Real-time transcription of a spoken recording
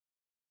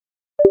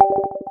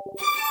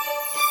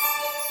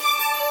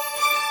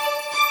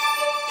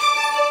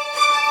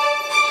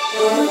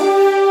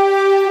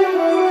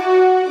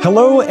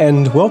Hello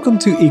and welcome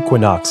to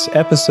Equinox,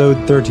 episode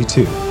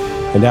 32,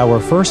 and our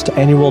first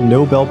annual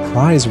Nobel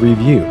Prize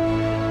review.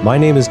 My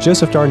name is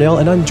Joseph Darnell,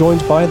 and I'm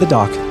joined by the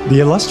doc, the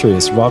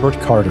illustrious Robert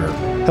Carter.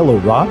 Hello,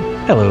 Rob.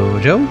 Hello,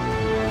 Joe.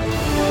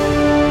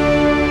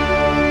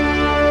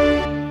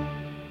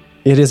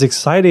 It is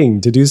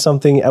exciting to do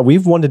something.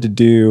 We've wanted to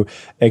do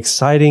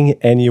exciting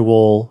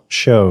annual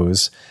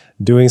shows,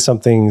 doing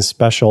something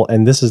special,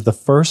 and this is the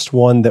first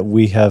one that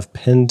we have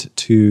pinned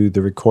to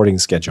the recording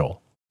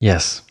schedule.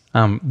 Yes.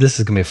 This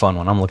is going to be a fun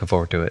one. I'm looking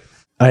forward to it.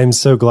 I am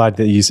so glad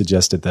that you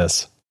suggested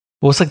this.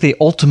 Well, it's like the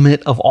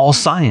ultimate of all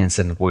science,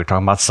 and we're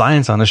talking about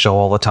science on the show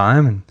all the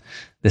time, and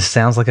this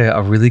sounds like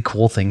a really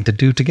cool thing to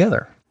do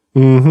together.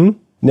 Mm-hmm.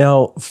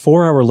 Now,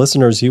 for our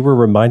listeners, you were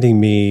reminding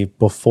me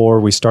before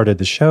we started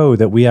the show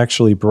that we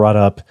actually brought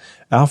up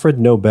Alfred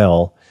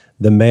Nobel,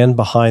 the man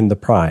behind the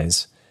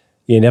prize,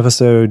 in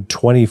episode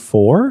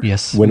 24.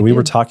 Yes, when we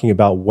were talking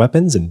about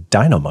weapons and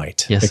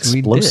dynamite, yes,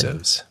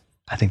 explosives.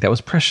 I think that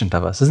was prescient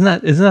of us. Was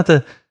that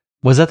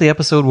the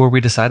episode where we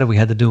decided we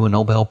had to do a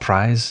Nobel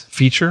Prize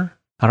feature?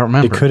 I don't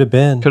remember. It could have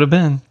been. Could have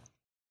been.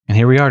 And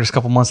here we are just a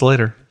couple months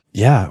later.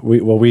 Yeah.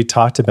 We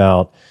talked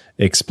about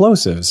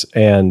explosives,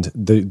 and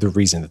the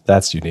reason that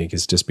that's unique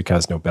is just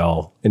because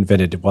Nobel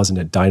invented, wasn't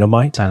it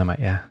dynamite?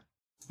 Dynamite, yeah.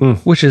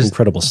 Which is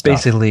incredible stuff.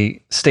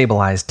 Basically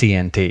stabilized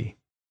TNT.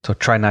 So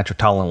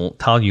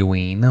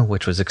trinitrotoluene,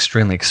 which was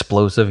extremely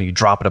explosive. You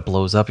drop it, it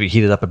blows up. You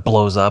heat it up, it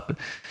blows up.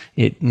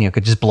 It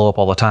could just blow up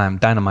all the time.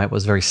 Dynamite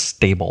was very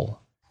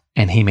stable,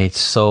 and he made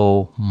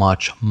so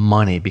much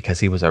money because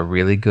he was a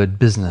really good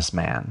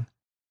businessman.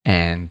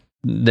 And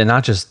they're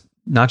not just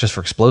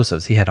for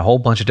explosives. He had a whole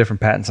bunch of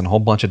different patents and a whole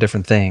bunch of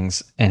different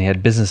things, and he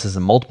had businesses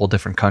in multiple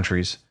different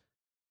countries.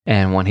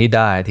 And when he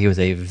died, he was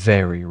a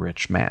very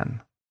rich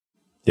man.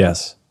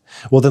 Yes.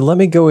 Well, then let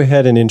me go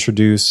ahead and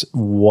introduce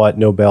what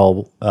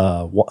Nobel,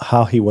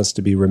 how he wants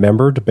to be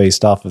remembered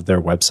based off of their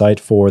website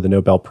for the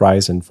Nobel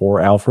Prize and for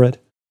Alfred.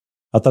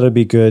 I thought it'd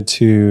be good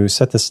to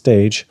set the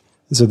stage.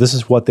 So this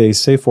is what they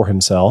say for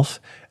himself.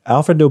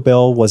 Alfred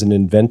Nobel was an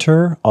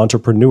inventor,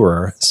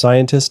 entrepreneur,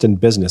 scientist,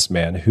 and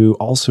businessman who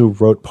also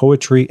wrote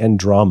poetry and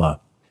drama.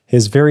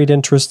 His varied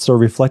interests are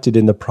reflected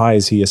in the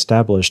prize he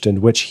established, in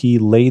which he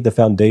laid the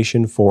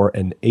foundation for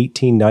in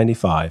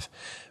 1895,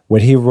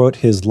 when he wrote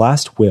his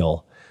last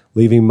will,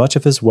 leaving much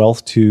of his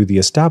wealth to the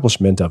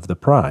establishment of the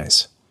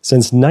prize.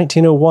 Since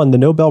 1901, the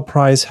Nobel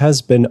Prize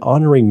has been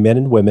honoring men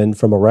and women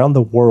from around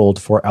the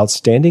world for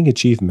outstanding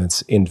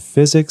achievements in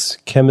physics,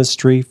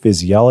 chemistry,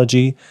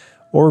 physiology,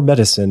 or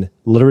medicine,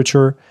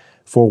 literature,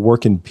 for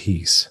work in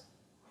peace.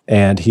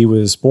 And he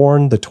was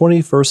born the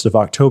 21st of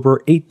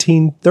October,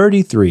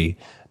 1833,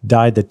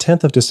 died the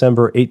 10th of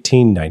December,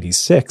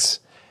 1896.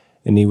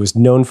 And he was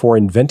known for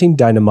inventing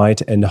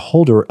dynamite and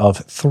holder of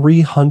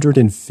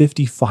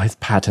 355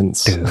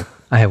 patents. Dude,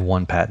 I have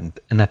one patent,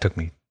 and that took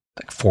me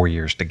like 4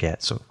 years to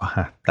get. So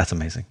that's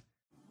amazing.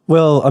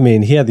 Well, I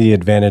mean, he had the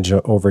advantage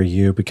over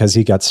you because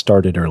he got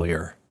started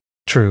earlier.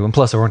 True. And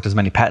plus, there weren't as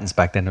many patents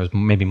back then. There was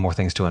maybe more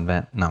things to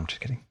invent. No, I'm just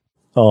kidding.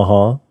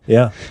 Uh-huh.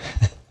 Yeah.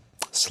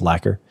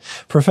 Slacker.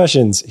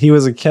 Professions. He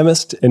was a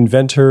chemist,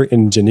 inventor,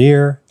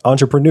 engineer,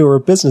 entrepreneur,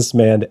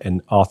 businessman,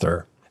 and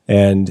author.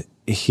 And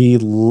he,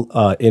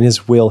 in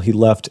his will, he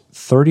left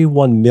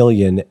 31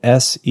 million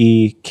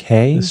SEK.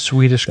 The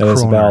Swedish kroners. That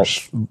is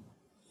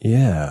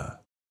about,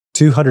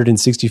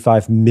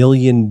 $265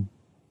 million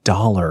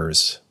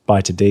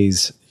by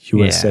today's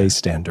USA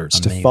standards.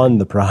 Amazing. To fund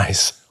the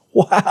prize.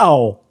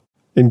 Wow.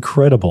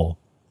 Incredible.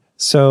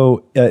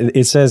 So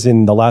it says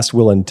in the last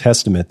will and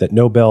testament that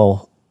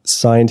Nobel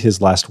signed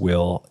his last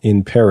will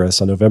in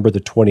Paris on November the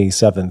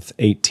 27th,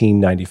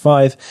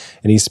 1895,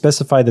 and he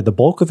specified that the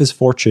bulk of his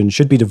fortune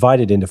should be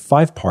divided into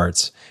 5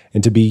 parts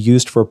and to be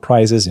used for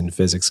prizes in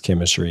physics,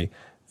 chemistry,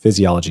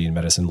 physiology, and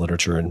medicine,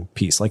 literature, and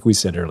peace, like we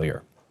said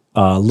earlier.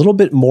 A little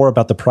bit more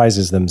about the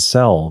prizes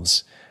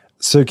themselves.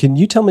 So can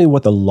you tell me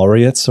what the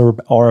laureates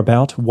are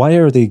about? Why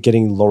are they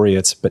getting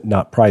laureates but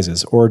not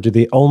prizes? Or do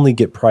they only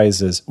get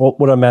prizes? Well,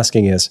 what I'm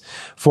asking is,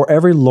 for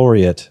every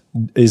laureate,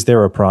 is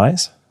there a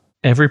prize?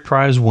 Every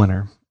prize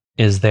winner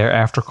is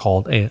thereafter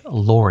called a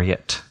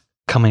laureate,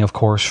 coming, of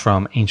course,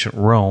 from ancient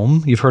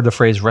Rome. You've heard the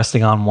phrase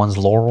resting on one's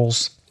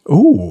laurels?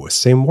 Ooh,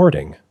 same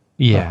wording.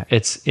 Yeah,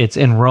 it's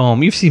in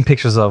Rome. You've seen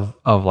pictures of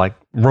like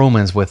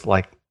Romans with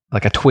like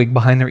a twig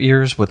behind their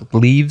ears with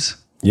leaves?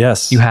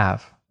 Yes. You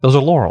have. Those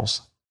are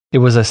laurels. It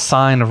was a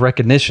sign of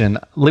recognition.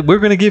 We're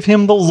going to give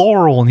him the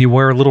laurel, and you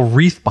wear a little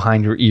wreath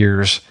behind your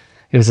ears.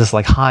 It was this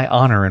like high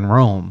honor in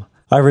Rome.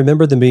 I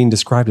remember them being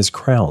described as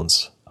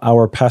crowns.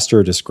 Our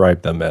pastor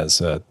described them as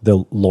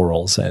the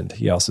laurels, and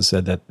he also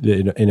said that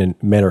in a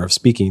manner of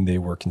speaking, they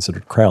were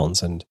considered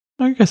crowns. And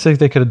I guess they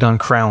could have done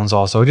crowns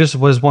also. It just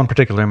was one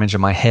particular image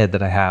in my head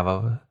that I have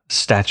of a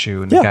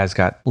statue, and the guy's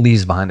got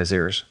leaves behind his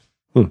ears.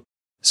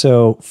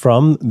 So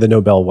from the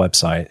Nobel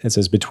website, it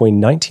says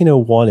between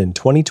 1901 and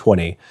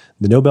 2020,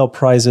 the Nobel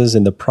Prizes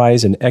and the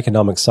Prize in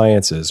Economic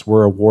Sciences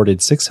were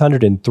awarded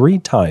 603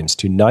 times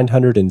to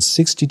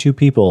 962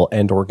 people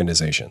and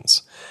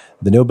organizations.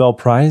 The Nobel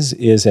Prize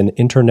is an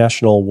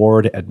international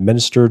award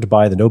administered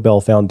by the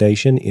Nobel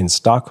Foundation in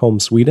Stockholm,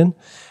 Sweden,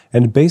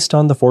 and based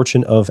on the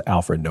fortune of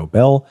Alfred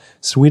Nobel,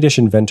 Swedish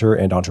inventor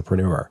and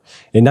entrepreneur.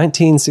 In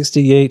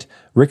 1968,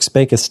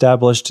 Riksbank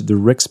established the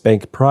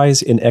Riksbank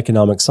Prize in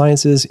Economic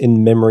Sciences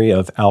in memory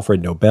of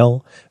Alfred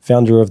Nobel,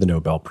 founder of the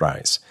Nobel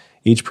Prize.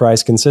 Each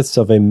prize consists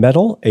of a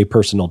medal, a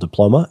personal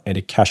diploma, and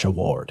a cash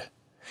award.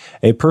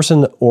 A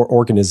person or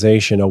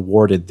organization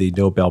awarded the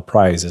Nobel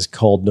Prize is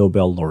called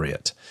Nobel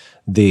laureate.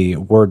 The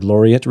word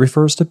laureate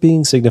refers to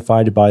being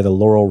signified by the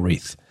laurel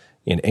wreath.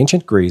 In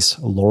ancient Greece,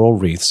 laurel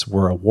wreaths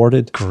were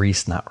awarded...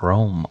 Greece, not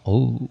Rome.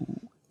 Oh.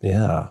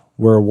 Yeah,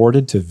 were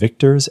awarded to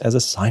victors as a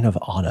sign of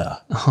honor.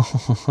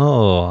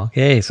 Oh,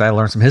 okay. So I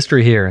learned some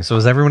history here. And so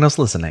is everyone else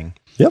listening.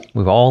 Yep.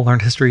 We've all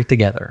learned history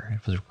together.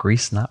 It was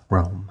Greece, not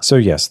Rome. So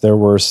yes, there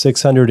were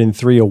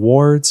 603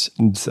 awards,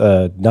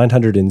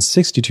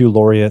 962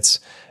 laureates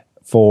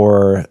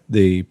for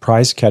the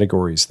prize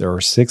categories. There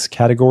are 6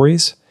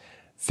 categories.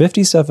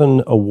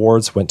 57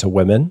 awards went to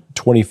women.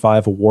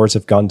 25 awards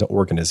have gone to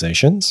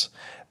organizations.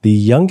 The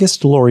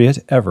youngest laureate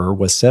ever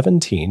was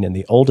 17, and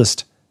the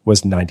oldest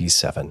was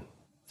 97.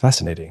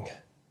 Fascinating.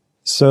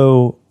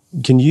 So,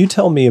 can you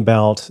tell me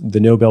about the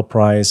Nobel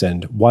Prize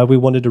and why we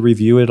wanted to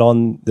review it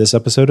on this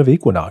episode of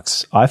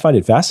Equinox? I find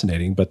it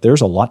fascinating, but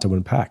there's a lot to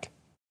unpack.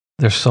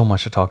 There's so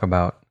much to talk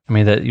about. I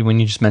mean, that when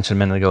you just mentioned a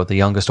minute ago, the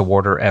youngest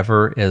awarder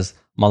ever is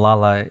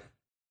Malala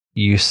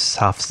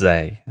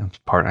Yousafzai.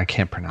 I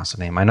can't pronounce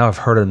the name. I know I've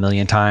heard it a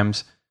million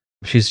times.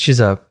 She's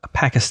a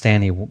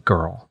Pakistani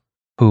girl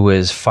who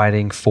is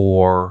fighting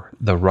for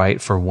the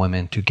right for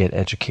women to get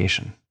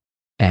education.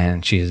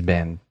 And she has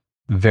been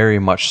very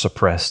much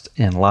suppressed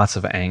in lots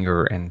of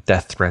anger and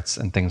death threats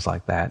and things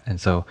like that.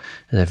 And so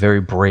is a very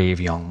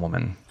brave young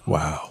woman.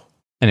 Wow.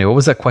 Anyway, what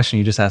was that question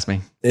you just asked me?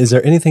 Is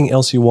there anything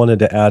else you wanted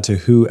to add to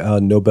who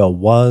Nobel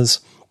was,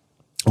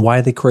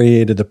 why they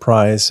created the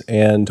prize,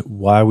 and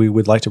why we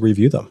would like to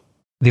review them?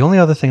 The only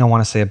other thing I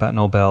want to say about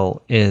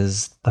Nobel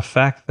is the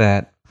fact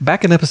that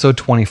back in episode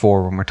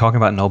 24, when we're talking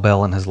about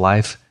Nobel and his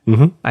life,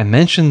 I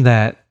mentioned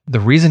that the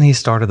reason he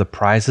started the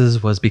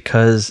prizes was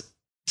because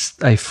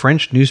a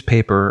French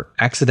newspaper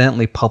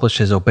accidentally published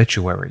his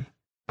obituary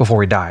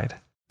before he died.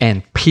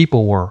 And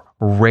people were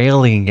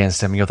railing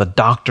against him, the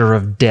doctor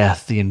of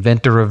death, the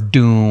inventor of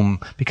doom,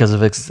 because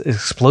of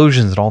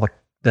explosions and all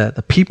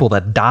the people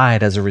that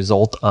died as a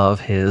result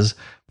of his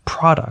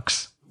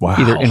products. Wow.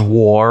 Either in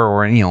war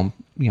or in,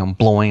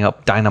 blowing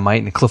up dynamite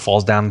and the cliff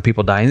falls down and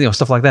people die,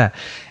 stuff like that.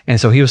 And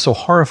so he was so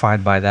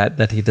horrified by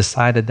that he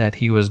decided that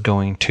he was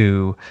going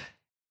to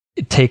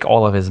take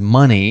all of his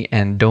money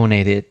and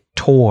donate it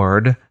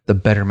toward the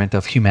betterment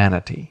of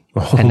humanity.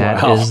 And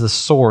that is the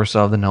source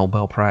of the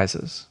Nobel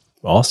Prizes.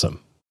 Awesome.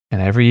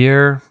 And every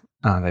year,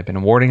 they've been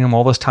awarding them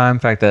all this time. In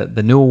fact,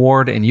 the new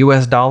award in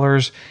US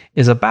dollars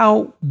is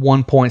about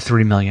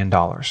 $1.3 million.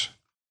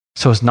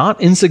 So it's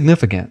not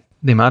insignificant,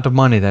 the amount of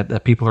money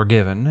that people are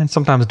given, and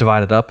sometimes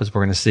divided up, as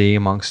we're going to see,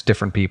 amongst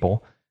different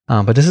people.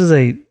 But this is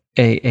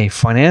a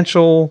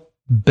financial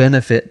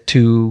benefit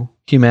to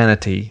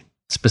humanity,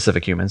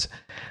 specific humans,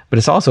 but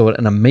it's also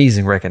an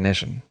amazing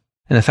recognition.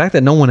 And the fact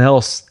that no one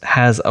else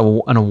has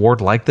an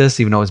award like this,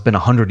 even though it's been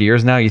 100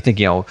 years now, you think,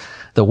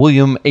 the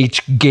William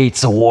H.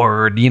 Gates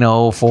Award,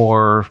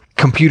 for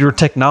computer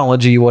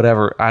technology,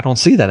 whatever. I don't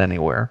see that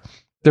anywhere.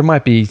 There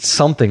might be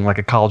something like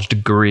a college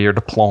degree or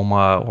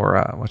diploma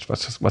or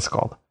what's it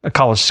called? A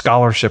college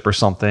scholarship or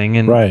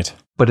something. Right.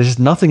 But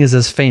nothing is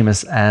as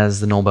famous as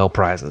the Nobel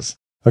Prizes.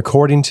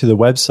 According to the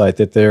website,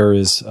 that there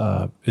is,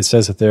 it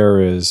says that there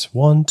is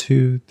 1,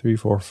 2, 3,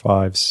 4,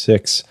 5,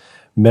 6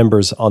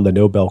 members on the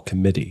Nobel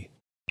Committee.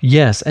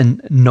 Yes,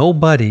 and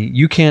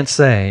you can't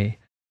say,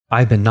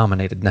 I've been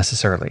nominated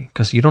necessarily,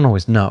 because you don't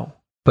always know.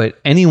 But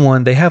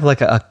anyone, they have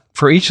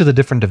for each of the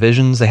different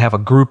divisions, they have a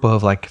group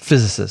of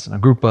physicists and a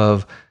group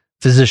of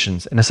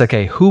physicians. And it's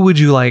hey, who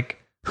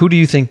do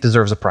you think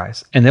deserves a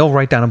prize? And they'll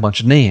write down a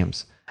bunch of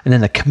names. And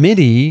then the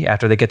committee,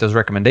 after they get those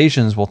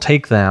recommendations, will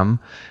take them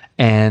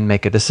and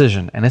make a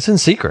decision. And it's in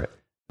secret.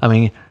 I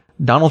mean,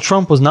 Donald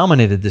Trump was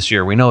nominated this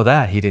year. We know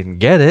that. He didn't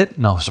get it.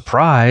 No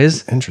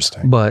surprise.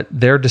 Interesting. But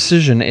their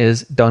decision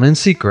is done in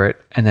secret,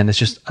 and then it's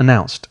just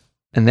announced.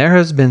 And there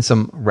has been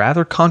some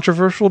rather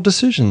controversial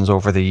decisions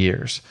over the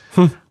years.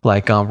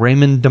 Like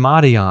Raymond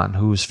Damadian,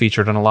 who's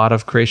featured on a lot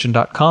of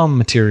Creation.com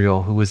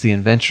material, who was the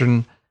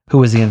inventor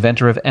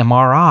of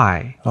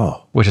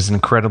MRI, which is an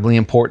incredibly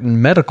important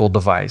medical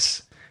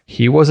device.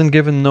 He wasn't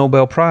given the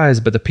Nobel Prize,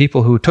 but the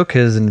people who took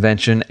his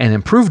invention and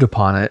improved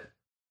upon it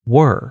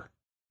were.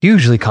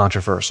 Hugely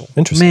controversial.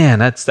 Interesting. Man,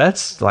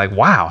 that's like,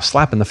 wow,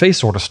 slap in the face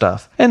sort of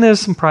stuff. And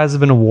there's some prizes have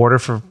been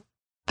awarded for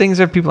things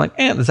that people are like,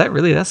 is that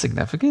really that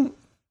significant?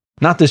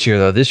 Not this year,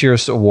 though. This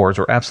year's awards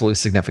were absolutely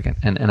significant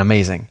and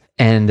amazing.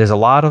 And there's a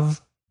lot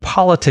of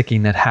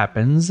politicking that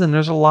happens, and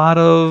there's a lot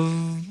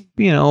of,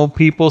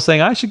 people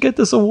saying, I should get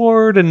this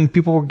award, and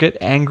people will get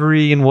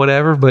angry and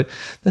whatever, but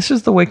this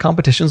is the way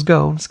competitions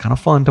go. It's kind of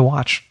fun to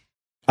watch.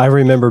 I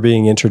remember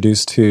being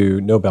introduced to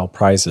Nobel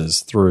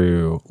Prizes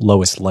through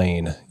Lois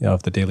Lane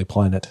of the Daily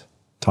Planet.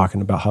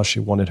 talking about how she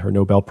wanted her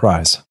Nobel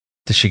Prize.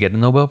 Did she get a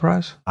Nobel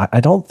Prize? I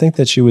don't think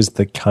that she was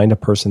the kind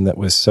of person that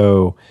was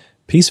so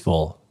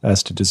peaceful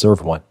as to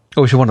deserve one.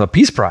 Oh, she wanted a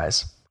Peace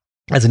Prize.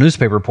 As a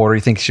newspaper reporter,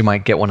 you think she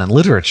might get one in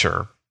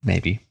literature,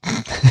 maybe.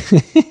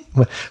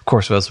 Of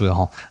course, as we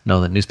all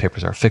know, that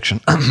newspapers are fiction.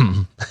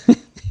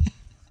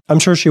 I'm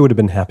sure she would have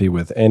been happy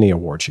with any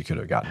award she could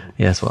have gotten.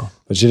 Yes, well.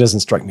 But she doesn't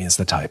strike me as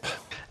the type.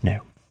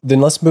 No. Then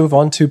let's move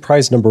on to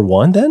prize number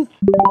 1 then.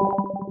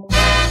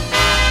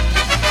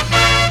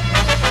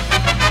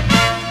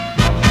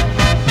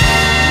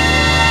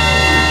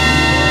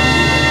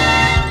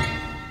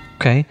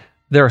 Okay,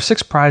 there are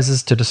 6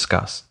 prizes to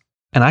discuss.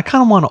 And I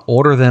kind of want to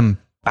order them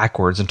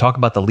backwards and talk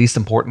about the least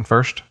important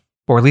first.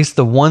 Or at least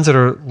the ones that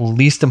are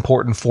least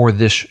important for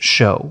this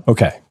show.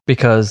 Okay.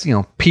 Because,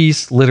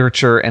 peace,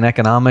 literature, and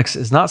economics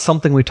is not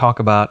something we talk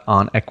about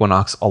on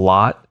Equinox a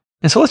lot.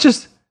 And so let's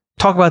just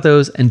talk about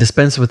those and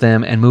dispense with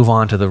them and move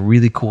on to the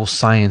really cool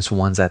science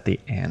ones at the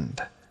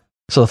end.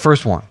 So the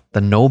first one,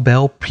 the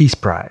Nobel Peace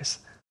Prize.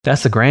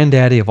 That's the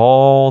granddaddy of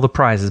all the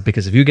prizes,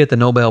 because if you get the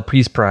Nobel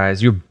Peace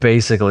Prize, you're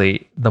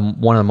basically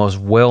one of the most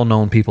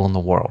well-known people in the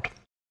world,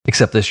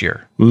 except this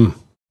year,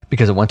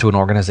 because it went to an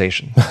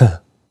organization.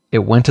 It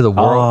went to the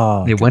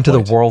world. It went to the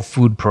World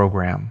Food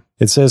Program.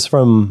 It says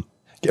well,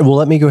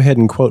 let me go ahead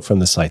and quote from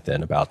the site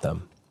then about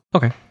them.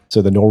 Okay.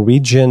 So the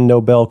Norwegian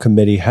Nobel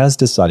Committee has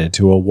decided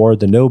to award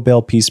the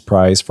Nobel Peace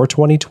Prize for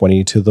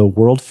 2020 to the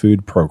World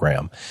Food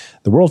Program.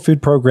 The World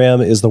Food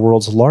Program is the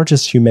world's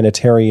largest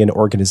humanitarian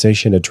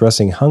organization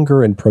addressing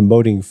hunger and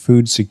promoting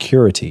food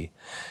security.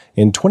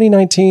 In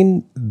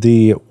 2019,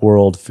 the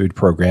World Food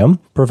Program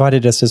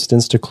provided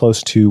assistance to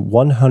close to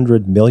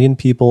 100 million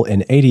people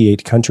in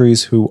 88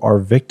 countries who are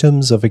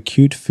victims of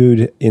acute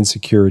food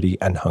insecurity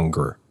and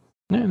hunger.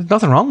 There's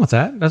nothing wrong with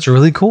that. That's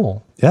really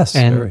cool. Yes,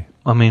 and very.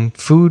 I mean,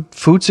 food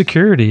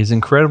security is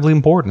incredibly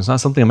important. It's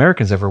not something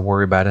Americans ever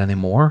worry about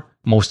anymore.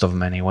 Most of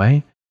them,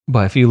 anyway.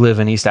 But if you live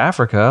in East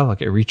Africa, like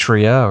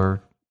Eritrea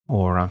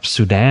or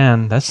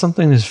Sudan, that's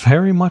something that's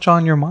very much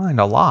on your mind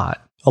a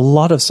lot. A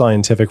lot of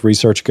scientific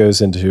research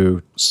goes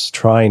into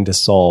trying to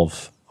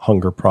solve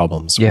hunger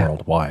problems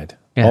worldwide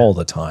all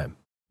the time.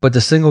 But the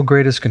single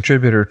greatest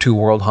contributor to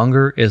world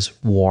hunger is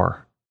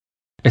war.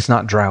 It's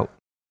not drought.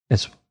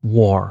 It's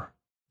war.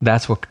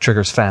 That's what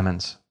triggers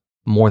famines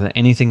more than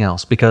anything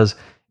else. Because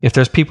if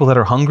there's people that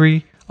are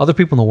hungry, other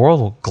people in the world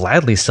will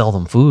gladly sell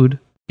them food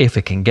if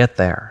it can get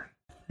there.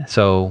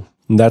 So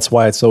that's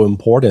why it's so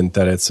important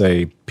that it's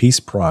a peace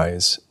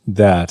prize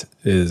that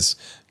is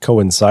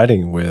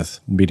coinciding with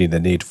meeting the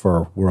need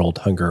for world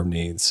hunger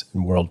needs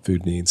and world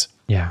food needs.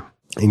 Yeah.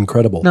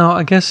 Incredible. No,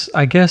 I guess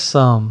I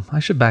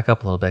should back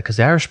up a little bit, because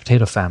the Irish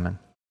potato famine,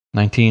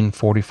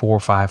 1944,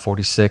 5,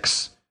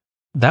 46,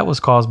 that was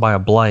caused by a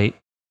blight.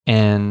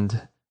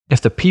 And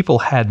if the people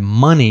had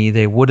money,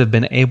 they would have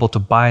been able to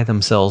buy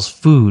themselves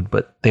food,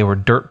 but they were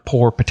dirt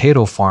poor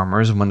potato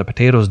farmers. And when the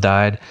potatoes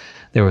died,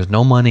 there was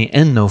no money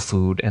and no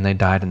food, and they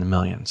died in the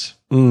millions.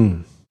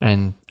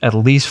 And at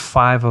least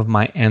 5 of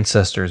my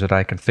ancestors that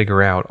I can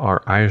figure out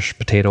are Irish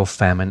potato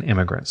famine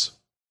immigrants,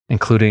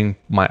 including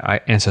my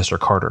ancestor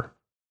Carter,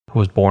 who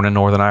was born in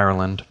Northern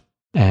Ireland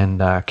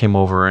and came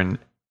over in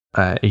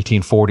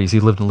 1840s. He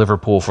lived in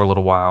Liverpool for a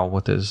little while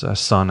with his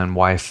son and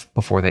wife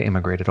before they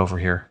immigrated over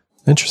here.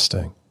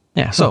 Interesting.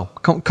 Yeah, so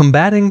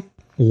combating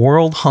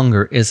world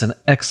hunger is an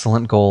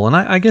excellent goal. And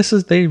I guess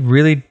they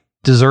really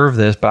deserve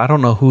this, but I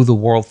don't know who the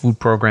World Food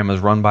Program is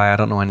run by. I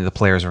don't know any of the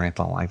players or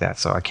anything like that,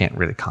 so I can't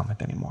really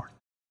comment anymore.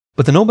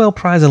 But the Nobel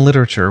Prize in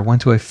Literature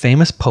went to a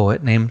famous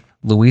poet named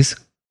Louise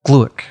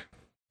Gluyck,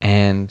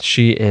 and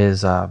she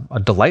is a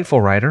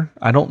delightful writer.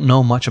 I don't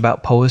know much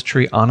about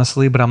poetry,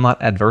 honestly, but I'm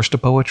not adverse to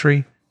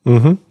poetry.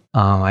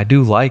 I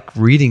do like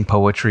reading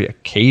poetry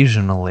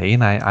occasionally,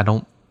 and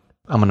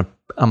I'm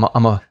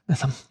a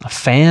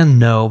fan,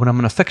 no, but I'm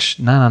not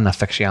an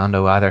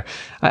aficionado either.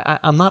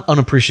 I'm not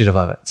unappreciative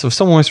of it. So if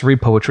someone wants to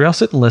read poetry, I'll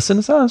sit and listen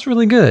and say, oh, that's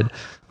really good.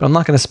 But I'm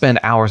not going to spend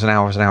hours and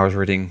hours and hours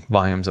reading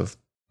volumes of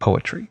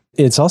poetry.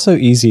 It's also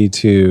easy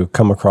to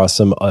come across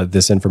some of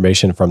this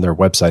information from their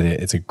website.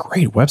 It's a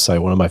great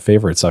website, one of my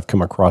favorites I've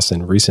come across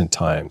in recent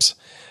times.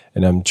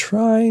 And I'm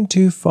trying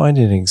to find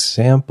an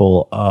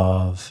example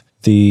of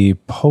the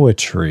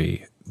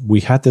poetry.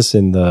 We had this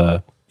in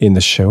the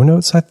show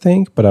notes, I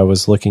think, but I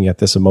was looking at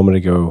this a moment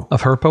ago.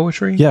 Of her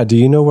poetry? Yeah. Do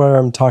you know where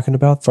I'm talking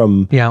about?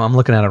 Yeah, I'm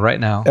looking at it right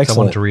now. Excellent. I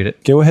wanted to read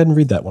it. Go ahead and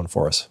read that one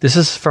for us. This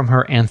is from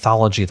her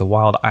anthology, The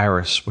Wild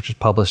Iris, which was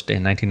published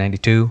in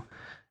 1992,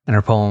 and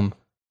her poem,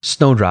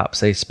 Snowdrops.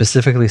 They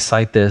specifically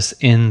cite this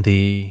in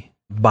the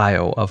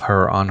bio of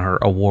her on her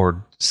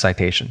award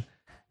citation.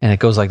 And it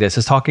goes like this.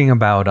 It's talking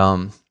about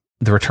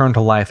the return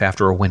to life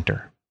after a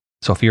winter.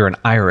 So if you're an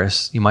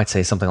iris, you might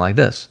say something like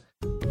this.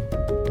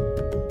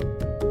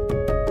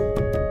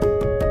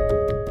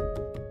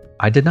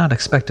 I did not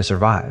expect to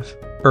survive,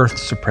 earth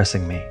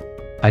suppressing me.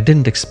 I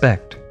didn't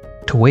expect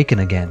to waken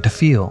again, to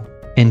feel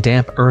in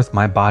damp earth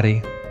my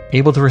body,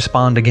 able to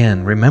respond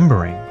again,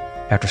 remembering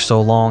after so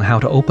long how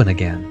to open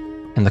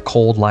again in the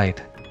cold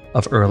light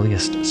of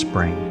earliest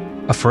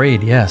spring.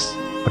 Afraid, yes,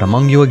 but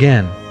among you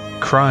again.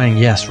 Crying,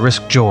 yes,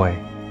 risk joy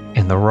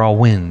in the raw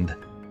wind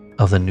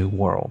of the new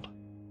world.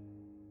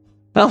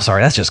 Oh, I'm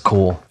sorry, that's just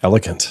cool.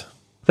 Elegant.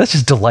 That's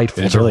just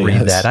delightful to really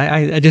read is. that.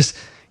 I just,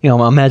 I'm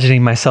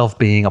imagining myself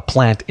being a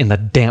plant in the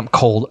damp,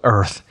 cold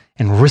earth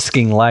and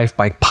risking life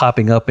by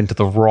popping up into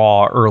the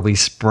raw early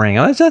spring.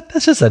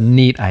 That's just a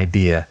neat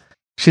idea.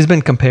 She's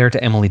been compared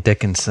to Emily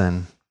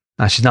Dickinson.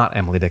 She's not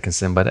Emily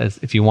Dickinson, but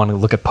if you want to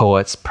look at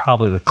poets,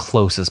 probably the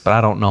closest. But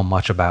I don't know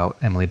much about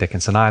Emily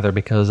Dickinson either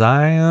because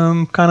I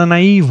am kind of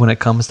naive when it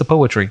comes to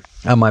poetry.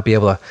 I might be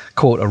able to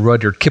quote a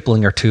Rudyard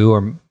Kipling or two,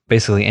 or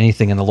basically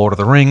anything in The Lord of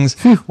the Rings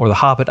or The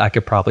Hobbit. I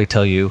could probably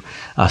tell you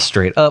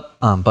straight up.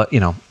 But,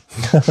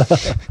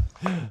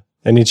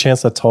 Any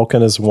chance that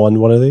Tolkien has won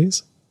one of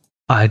these?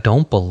 I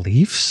don't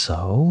believe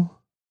so.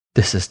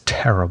 This is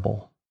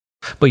terrible.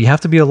 But you have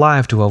to be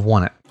alive to have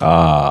won it.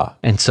 Ah.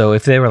 And so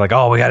if they were like,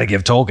 oh, we got to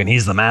give Tolkien,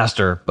 he's the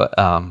master, but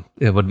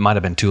it might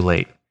have been too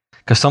late.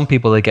 Because some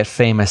people, they get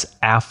famous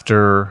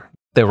after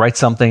they write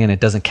something and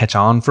it doesn't catch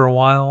on for a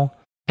while.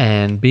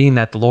 And being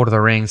that The Lord of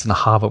the Rings and The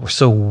Hobbit were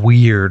so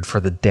weird for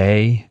the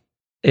day,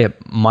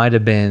 it might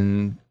have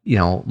been,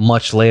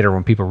 much later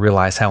when people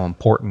realized how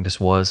important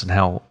this was and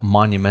how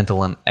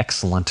monumental and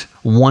excellent,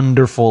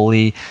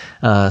 wonderfully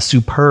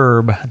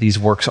superb these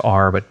works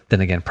are. But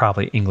then again,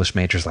 probably English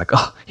majors like,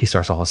 oh, he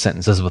starts all his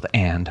sentences with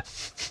 "and."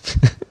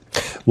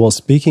 Well,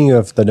 speaking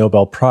of the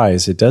Nobel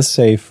Prize, it does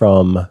say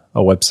from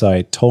a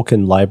website,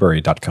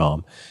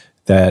 TolkienLibrary.com,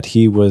 that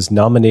he was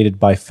nominated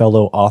by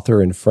fellow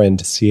author and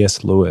friend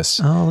C.S. Lewis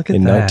Oh, look at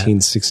in that.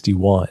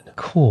 1961.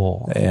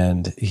 Cool.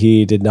 And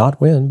he did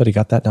not win, but he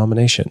got that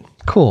nomination.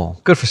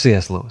 Cool. Good for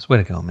C.S. Lewis. Way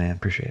to go, man.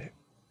 Appreciate it.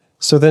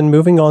 So then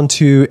moving on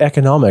to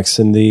economics,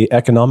 and the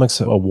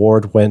economics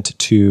award went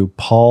to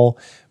Paul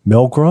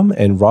Milgrom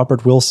and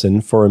Robert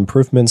Wilson for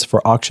improvements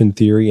for auction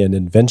theory and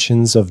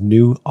inventions of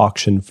new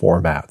auction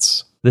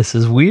formats. This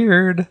is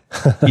weird.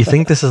 You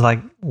think this is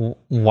like,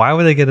 why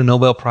would they get a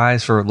Nobel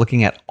Prize for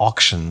looking at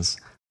auctions?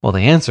 Well,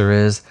 the answer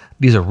is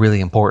these are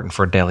really important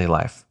for daily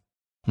life.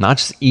 Not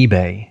just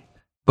eBay,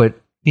 but,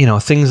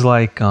 things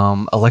like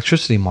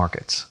electricity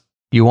markets.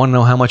 You want to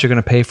know how much you're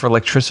going to pay for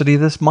electricity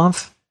this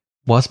month?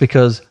 Well, it's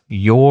because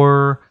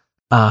your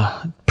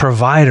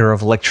provider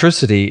of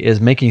electricity is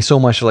making so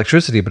much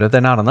electricity, but if they're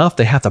not enough,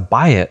 they have to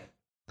buy it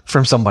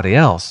from somebody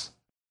else.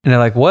 And they're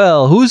like,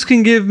 well, who's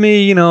can give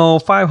me,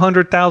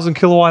 500,000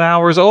 kilowatt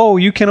hours? Oh,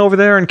 you can over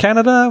there in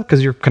Canada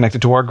because you're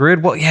connected to our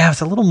grid. Well, yeah,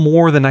 it's a little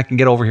more than I can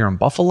get over here in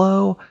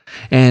Buffalo.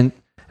 And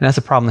that's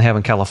a problem they have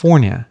in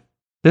California.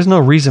 There's no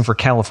reason for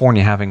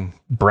California having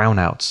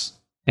brownouts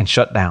and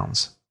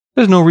shutdowns.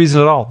 There's no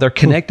reason at all. They're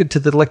connected to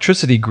the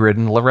electricity grid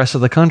in the rest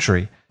of the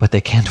country, but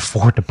they can't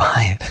afford to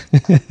buy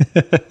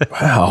it.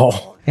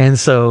 Wow. And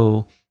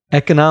so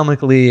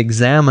economically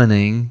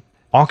examining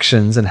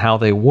auctions and how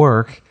they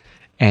work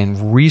and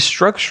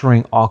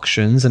restructuring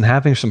auctions and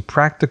having some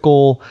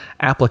practical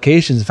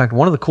applications. In fact,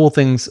 one of the cool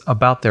things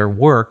about their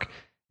work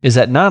is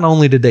that not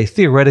only did they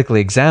theoretically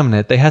examine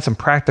it, they had some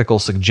practical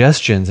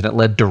suggestions, and it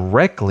led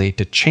directly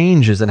to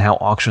changes in how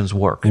auctions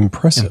work.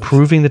 Impressive.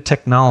 Improving the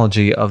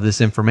technology of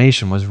this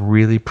information was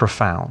really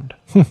profound.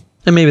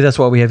 And maybe that's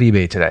why we have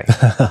eBay today.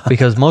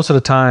 Because most of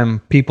the time,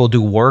 people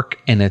do work,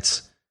 and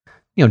it's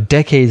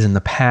decades in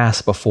the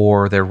past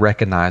before they're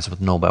recognized with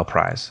Nobel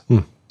Prize.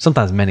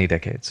 Sometimes many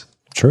decades.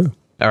 True.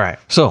 All right.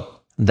 So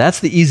that's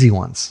the easy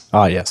ones.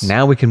 Ah, yes.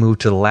 Now we can move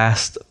to the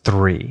last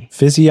three.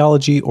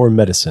 Physiology or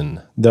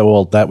medicine?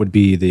 That would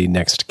be the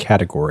next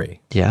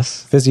category.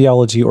 Yes.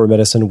 Physiology or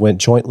medicine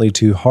went jointly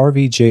to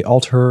Harvey J.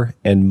 Alter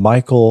and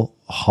Michael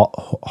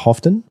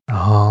Houghton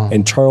Oh,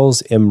 and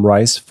Charles M.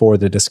 Rice for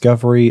the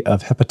discovery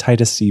of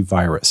hepatitis C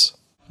virus.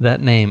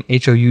 that name,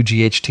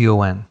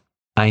 Houghton.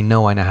 I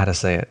know how to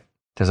say it.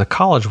 There's a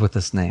college with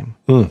this name.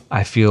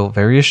 I feel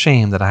very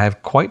ashamed that I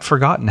have quite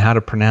forgotten how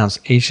to pronounce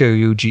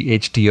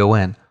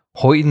Houghton.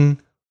 Hoyton,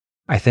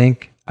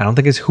 I don't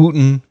think it's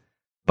Hooten,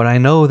 but I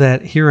know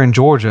that here in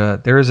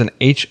Georgia, there is an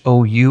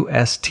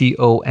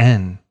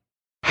Houston.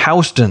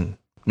 Houston,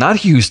 not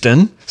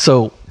Houston.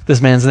 So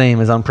this man's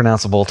name is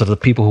unpronounceable to the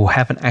people who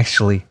haven't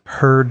actually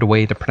heard the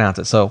way to pronounce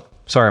it. So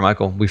sorry,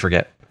 Michael, we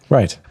forget.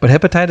 Right. But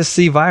hepatitis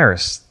C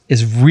virus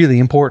is really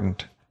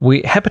important.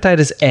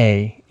 Hepatitis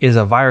A is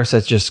a virus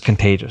that's just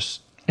contagious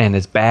and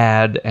it's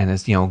bad and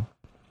it's,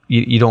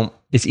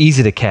 it's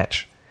easy to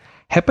catch.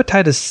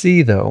 Hepatitis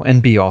C, though,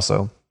 and B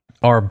also,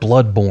 are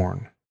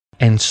bloodborne.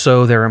 And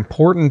so they're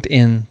important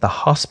in the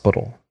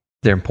hospital.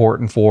 They're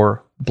important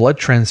for blood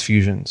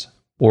transfusions,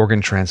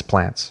 organ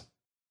transplants.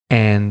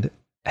 And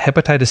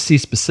hepatitis C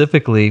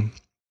specifically,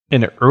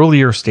 in the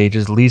earlier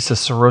stages, leads to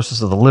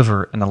cirrhosis of the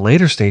liver, and the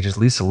later stages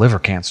leads to liver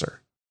cancer.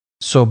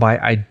 So by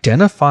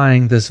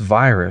identifying this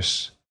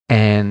virus,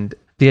 and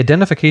the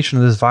identification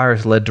of this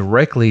virus led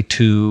directly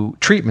to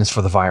treatments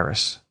for the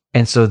virus.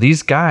 And so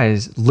these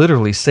guys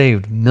literally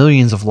saved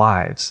millions of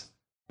lives,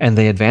 and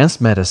they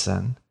advanced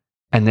medicine,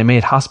 and they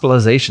made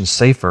hospitalizations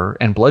safer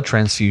and blood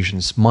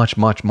transfusions much,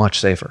 much, much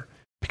safer.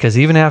 Because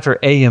even after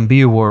A and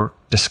B were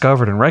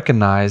discovered and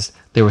recognized,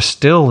 there was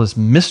still this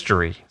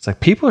mystery. It's like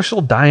people are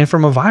still dying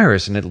from a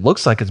virus, and it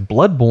looks like it's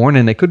bloodborne,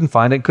 and they couldn't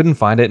find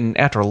it. And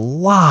after a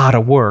lot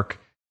of work,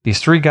 these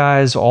three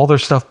guys, all their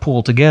stuff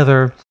pooled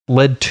together,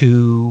 led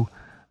to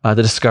the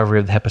discovery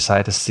of the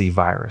hepatitis C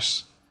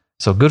virus.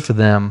 So good for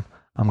them.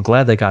 I'm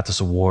glad they got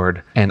this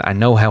award, and I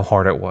know how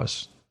hard it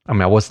was. I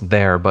mean, I wasn't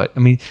there, but I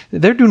mean,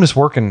 they're doing this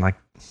work in like,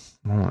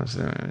 what was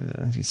it,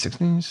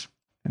 1960s?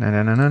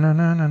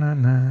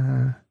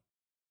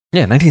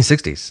 Yeah,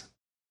 1960s.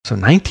 So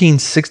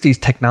 1960s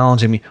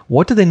technology. I mean,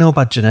 what did they know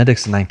about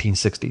genetics in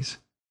 1960s?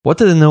 What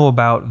did they know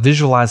about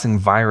visualizing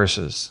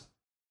viruses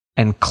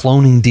and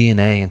cloning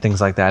DNA and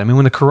things like that? I mean,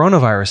 when the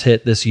coronavirus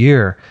hit this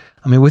year,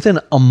 I mean, within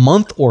a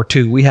month or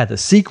two, we had the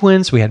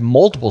sequence, we had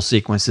multiple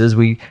sequences,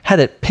 we had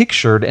it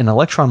pictured in an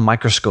electron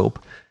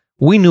microscope.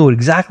 We knew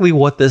exactly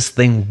what this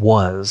thing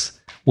was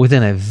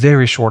within a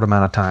very short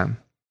amount of time.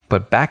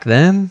 But back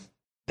then,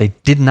 they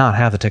did not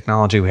have the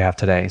technology we have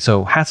today.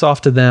 So hats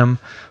off to them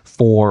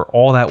for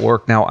all that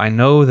work. Now, I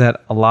know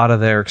that a lot of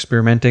their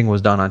experimenting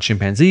was done on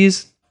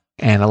chimpanzees,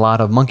 and a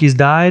lot of monkeys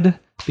died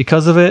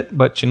because of it.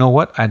 But you know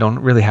what? I don't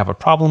really have a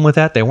problem with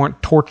that. They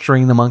weren't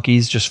torturing the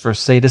monkeys just for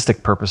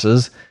sadistic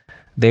purposes.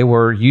 They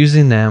were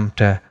using them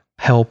to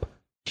help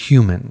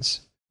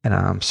humans. And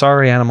I'm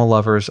sorry, animal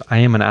lovers. I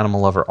am an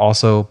animal lover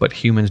also, but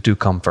humans do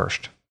come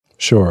first.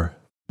 Sure.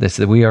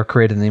 We are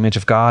created in the image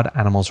of God.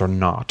 Animals are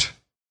not.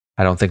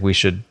 I don't think we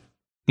should,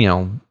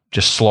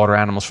 just slaughter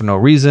animals for no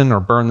reason,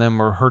 or burn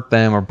them, or hurt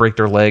them, or break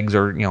their legs,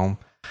 or,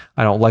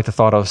 I don't like the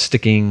thought of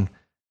sticking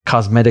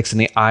cosmetics in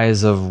the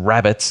eyes of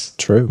rabbits.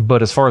 True.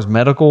 But as far as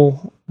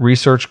medical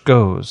research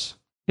goes,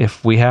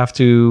 if we have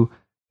to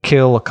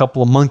kill a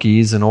couple of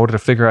monkeys in order to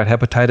figure out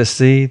hepatitis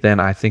C, then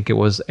I think it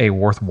was a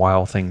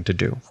worthwhile thing to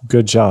do.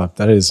 Good job.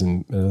 That is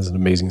an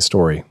amazing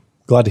story.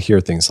 Glad to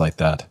hear things like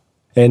that.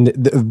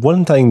 And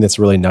one thing that's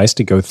really nice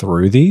to go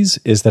through these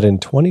is that in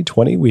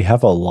 2020, we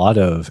have a lot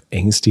of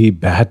angsty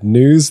bad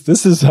news.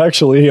 This is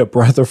actually a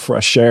breath of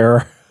fresh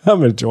air.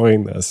 I'm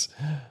enjoying this.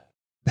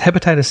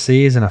 Hepatitis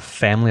C is in a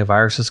family of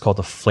viruses called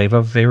the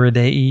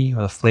Flaviviridae,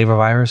 or the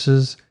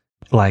flaviviruses,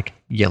 like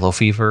yellow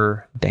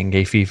fever,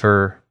 dengue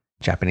fever,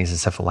 Japanese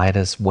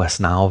encephalitis, West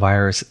Nile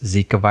virus,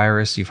 Zika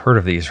virus. You've heard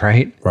of these,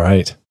 right?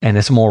 Right. And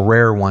it's more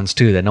rare ones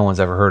too that no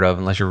one's ever heard of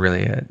unless you're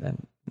really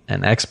an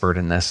expert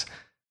in this.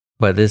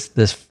 But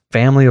this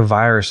family of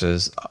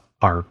viruses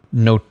are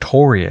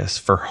notorious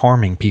for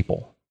harming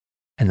people.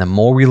 And the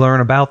more we learn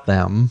about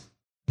them,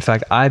 in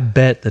fact, I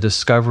bet the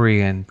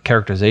discovery and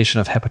characterization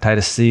of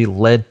hepatitis C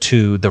led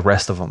to the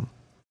rest of them.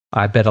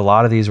 I bet a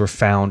lot of these were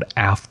found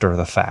after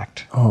the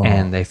fact. Oh.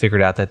 And they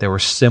figured out that there were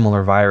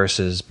similar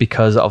viruses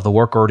because of the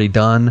work already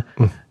done.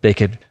 They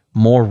could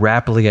more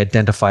rapidly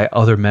identify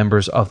other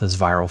members of this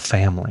viral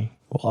family.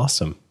 Well,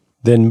 awesome.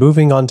 Then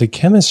moving on to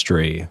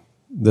chemistry,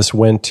 this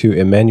went to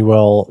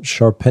Emmanuel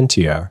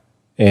Charpentier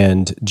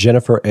and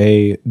Jennifer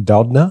A.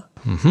 Doudna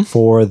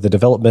for the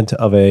development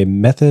of a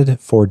method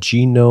for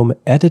genome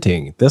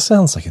editing. This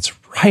sounds like it's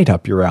right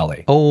up your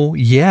alley. Oh,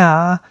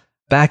 yeah.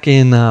 Back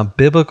in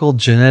Biblical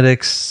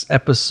Genetics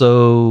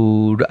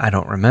episode, I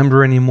don't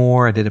remember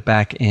anymore. I did it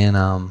back in,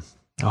 I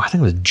think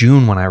it was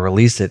June when I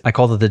released it. I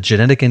called it The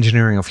Genetic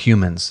Engineering of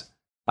Humans.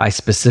 I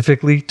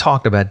specifically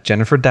talked about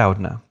Jennifer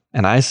Doudna.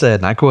 And I said,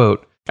 and I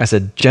quote,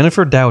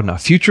 Jennifer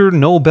Doudna, future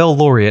Nobel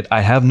laureate,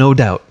 I have no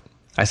doubt.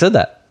 I said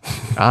that.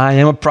 I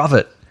am a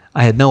prophet.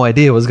 I had no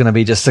idea it was going to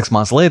be just 6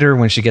 months later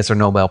when she gets her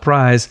Nobel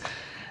Prize.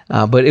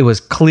 But it was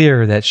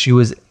clear that she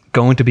was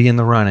going to be in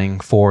the running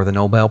for the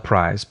Nobel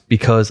Prize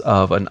because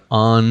of an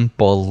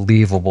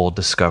unbelievable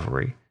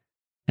discovery.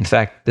 In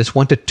fact, this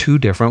went to two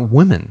different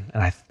women.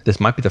 And this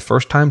might be the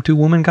first time two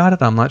women got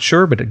it. I'm not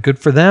sure, but good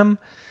for them.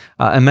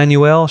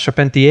 Emmanuelle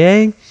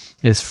Charpentier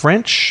is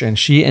French, and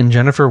she and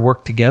Jennifer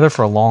worked together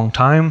for a long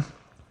time.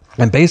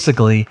 And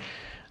basically,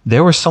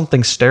 there was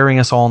something staring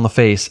us all in the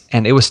face,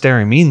 and it was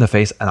staring me in the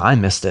face, and I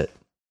missed it.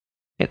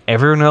 And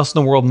everyone else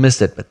in the world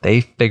missed it, but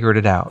they figured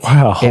it out.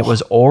 Wow. It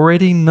was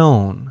already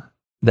known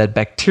that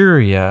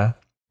bacteria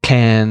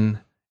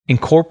can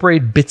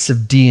incorporate bits of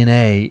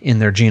DNA in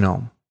their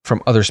genome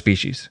from other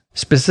species,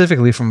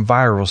 specifically from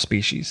viral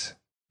species.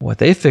 What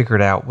they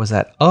figured out was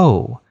that,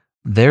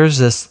 there's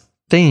this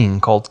thing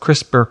called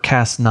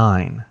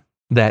CRISPR-Cas9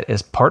 that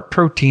is part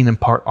protein and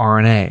part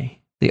RNA.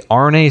 The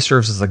RNA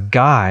serves as a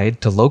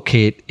guide to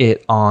locate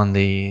it on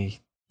the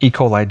E.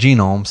 coli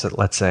genomes,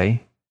 let's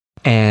say,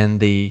 and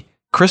the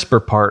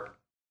CRISPR part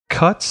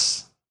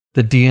cuts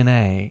the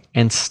DNA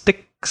and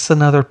sticks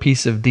another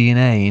piece of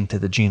DNA into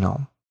the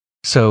genome.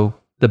 So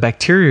the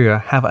bacteria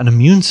have an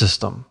immune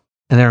system,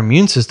 and their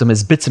immune system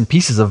is bits and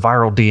pieces of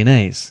viral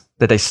DNAs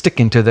that they stick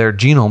into their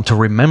genome to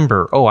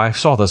remember, I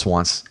saw this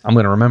once, I'm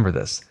going to remember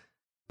this.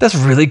 That's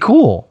really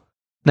cool.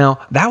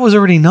 Now, that was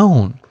already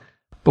known,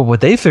 but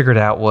what they figured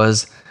out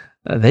was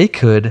they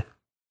could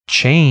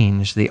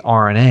change the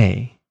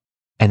RNA,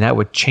 and that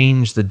would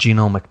change the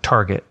genomic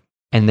target,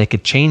 and they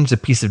could change the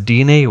piece of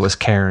DNA it was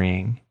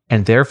carrying,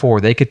 and therefore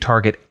they could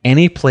target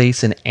any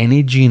place in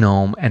any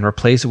genome and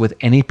replace it with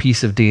any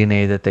piece of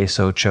DNA that they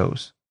so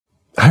chose.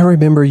 I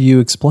remember you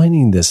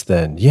explaining this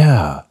then.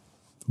 Yeah.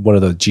 One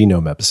of the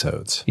genome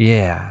episodes.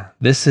 Yeah,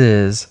 this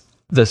is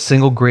the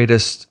single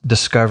greatest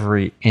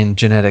discovery in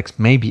genetics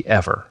maybe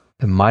ever.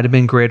 It might have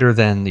been greater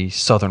than the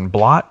Southern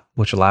blot,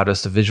 which allowed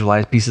us to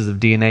visualize pieces of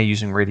DNA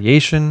using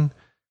radiation.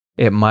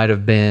 It might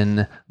have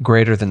been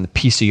greater than the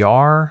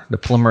PCR, the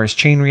polymerase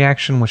chain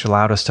reaction, which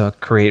allowed us to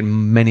create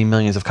many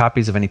millions of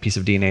copies of any piece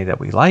of DNA that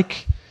we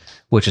like,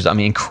 which is,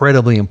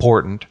 incredibly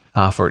important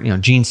for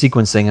gene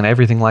sequencing and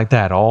everything like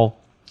that, all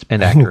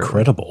and accurate.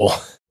 Incredible.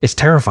 It's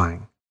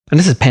terrifying. And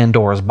this is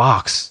Pandora's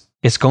box.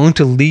 It's going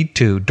to lead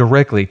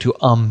directly to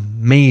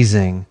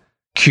amazing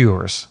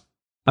cures.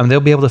 They'll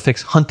be able to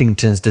fix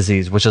Huntington's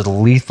disease, which is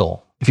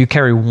lethal. If you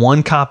carry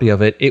one copy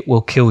of it, it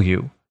will kill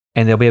you.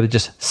 And they'll be able to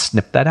just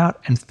snip that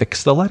out and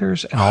fix the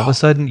letters. And all of a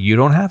sudden, you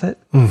don't have it.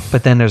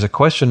 But then there's a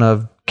question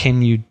of,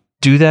 can you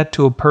do that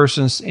to a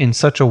person in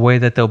such a way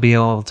that they'll be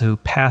able to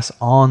pass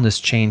on this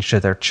change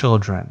to their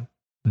children?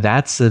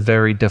 That's a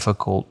very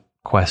difficult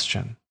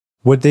question.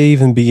 Would they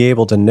even be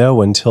able to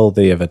know until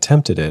they have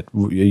attempted it?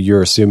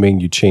 You're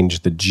assuming you change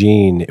the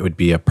gene, it would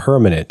be a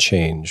permanent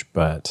change,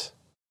 but...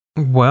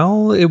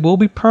 Well, it will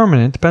be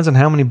permanent. Depends on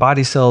how many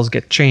body cells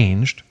get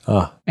changed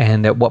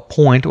and at what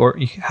point. Or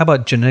how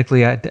about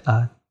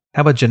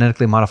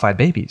genetically modified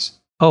babies?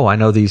 Oh, I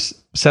know these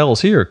cells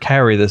here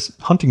carry this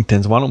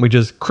Huntington's. Why don't we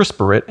just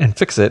CRISPR it and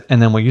fix it,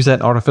 and then we'll use that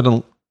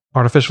in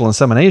artificial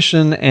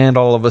insemination, and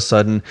all of a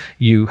sudden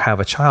you have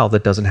a child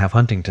that doesn't have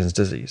Huntington's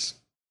disease,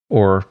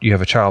 or you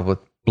have a child with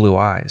blue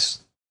eyes,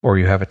 or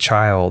you have a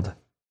child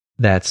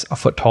that's a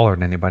foot taller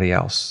than anybody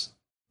else,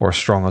 or as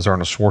strong as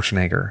Arnold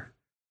Schwarzenegger,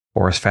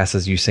 or as fast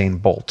as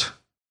Usain Bolt,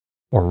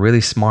 or really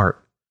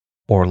smart,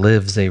 or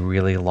lives a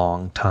really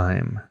long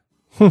time.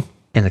 And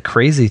the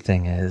crazy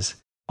thing is,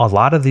 a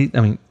lot of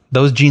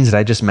those genes that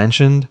I just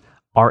mentioned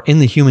are in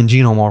the human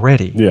genome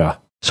already. Yeah.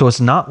 So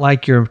it's not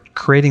like you're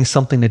creating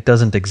something that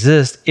doesn't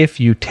exist. If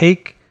you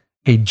take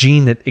a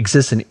gene that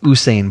exists in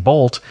Usain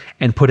Bolt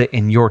and put it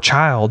in your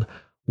child,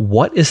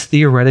 what is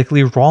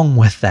theoretically wrong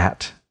with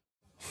that?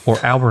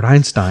 Or Albert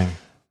Einstein,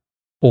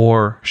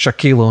 or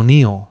Shaquille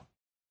O'Neal.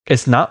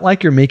 It's not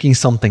like you're making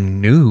something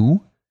new.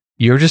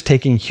 You're just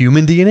taking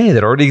human DNA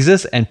that already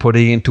exists and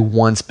putting it into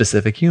one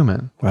specific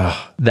human.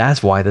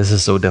 That's why this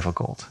is so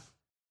difficult.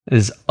 It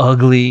is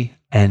ugly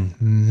and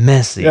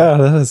messy. Yeah,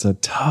 that is a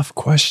tough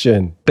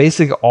question.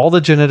 Basically, all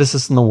the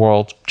geneticists in the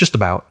world, just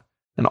about,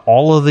 and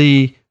all of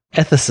the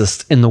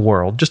ethicists in the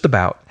world, just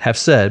about, have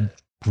said,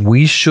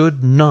 we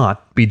should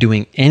not be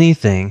doing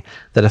anything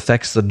that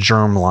affects the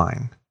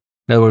germline.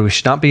 In other words, we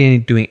should not be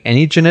doing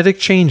any genetic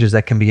changes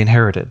that can be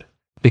inherited.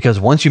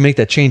 Because once you make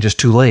that change, it's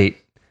too late.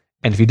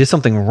 And if you did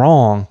something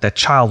wrong, that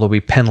child will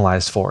be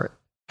penalized for it.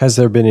 Has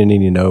there been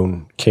any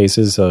known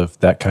cases of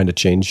that kind of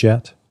change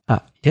yet?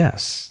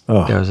 Yes.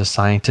 Oh. There was a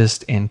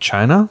scientist in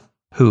China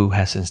who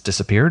has since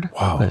disappeared.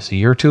 Wow. It was a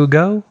year or two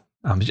ago.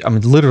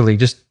 Literally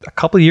just a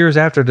couple of years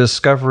after the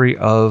discovery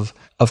of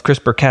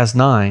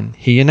CRISPR-Cas9,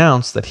 he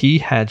announced that he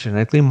had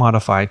genetically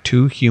modified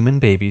 2 human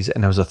babies,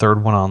 and there was a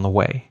third one on the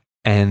way.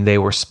 And they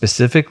were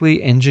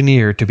specifically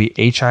engineered to be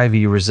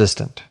HIV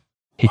resistant.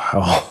 He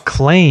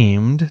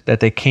claimed that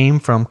they came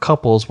from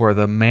couples where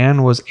the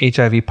man was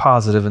HIV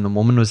positive and the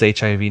woman was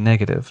HIV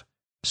negative.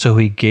 So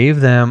he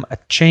gave them a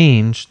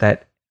change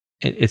that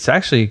it's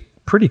actually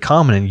pretty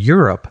common in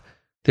Europe.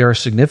 There are a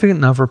significant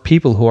number of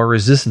people who are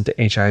resistant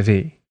to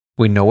HIV.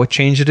 We know what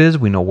change it is.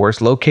 We know where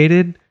it's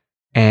located.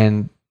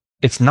 And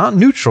it's not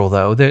neutral,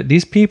 though.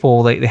 These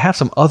people, they have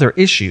some other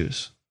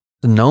issues,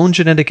 the known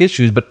genetic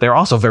issues, but they're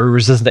also very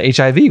resistant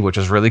to HIV, which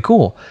is really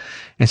cool.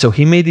 And so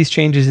he made these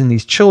changes in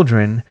these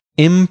children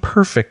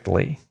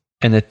imperfectly,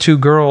 and the 2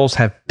 girls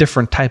have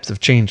different types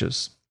of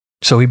changes.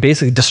 So he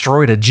basically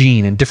destroyed a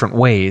gene in different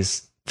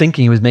ways,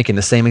 thinking he was making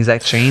the same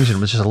exact change,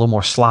 and was just a little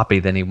more sloppy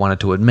than he wanted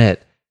to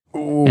admit.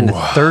 Ooh. And the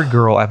 3rd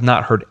girl, I've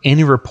not heard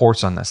any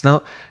reports on this.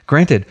 Now,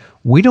 granted,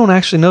 we don't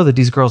actually know that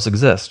these girls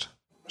exist.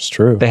 It's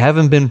true. They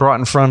haven't been brought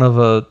in front of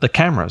the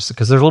cameras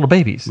because they're little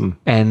babies,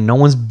 and no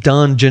one's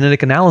done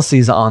genetic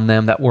analyses on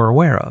them that we're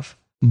aware of.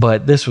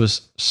 But this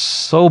was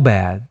so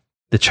bad.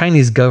 The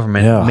Chinese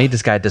government made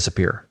this guy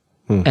disappear.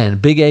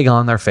 And big egg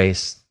on their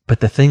face.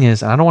 But the thing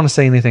is, I don't want to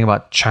say anything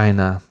about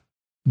China,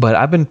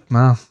 but can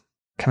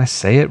I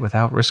say it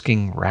without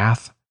risking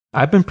wrath?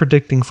 I've been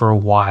predicting for a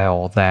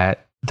while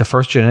that the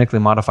first genetically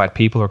modified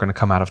people are going to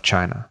come out of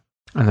China.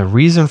 And the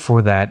reason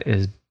for that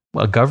is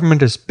a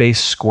government is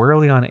based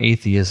squarely on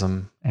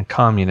atheism and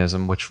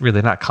communism, which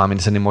really not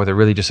communists anymore. They're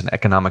really just an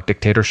economic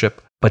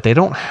dictatorship. But they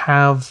don't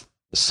have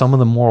some of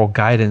the moral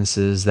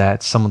guidances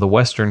that some of the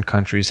Western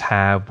countries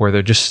have, where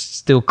they're just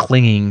still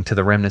clinging to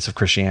the remnants of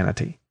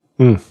Christianity.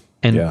 And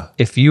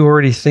if you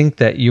already think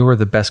that you're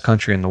the best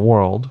country in the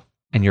world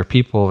and your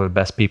people are the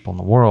best people in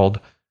the world,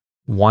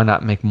 why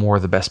not make more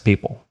of the best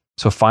people?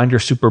 So find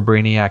your super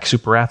brainiac,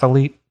 super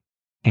athlete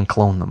and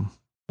clone them,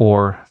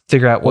 or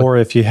figure out what... Or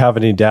if you have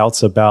any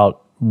doubts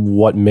about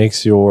what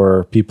makes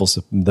your people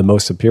the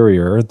most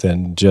superior,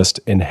 then just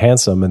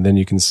enhance them. And then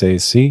you can say,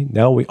 see,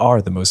 now we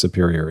are the most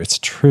superior. It's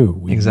true.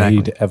 We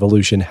made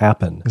evolution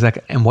happen.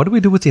 Exactly. And what do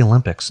we do with the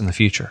Olympics in the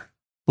future?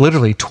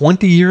 Literally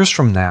 20 years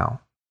from now,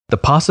 the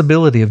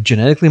possibility of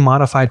genetically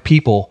modified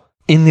people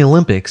in the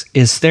Olympics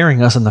is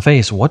staring us in the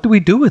face. What do we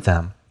do with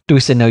them? Do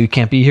we say, no, you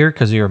can't be here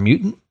because you're a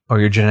mutant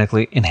or you're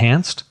genetically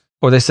enhanced?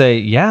 Or they say,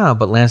 yeah,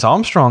 but Lance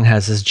Armstrong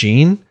has this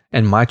gene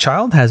and my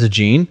child has a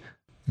gene.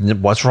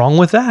 What's wrong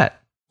with that?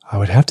 I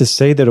would have to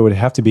say that it would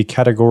have to be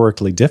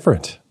categorically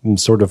different,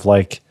 sort of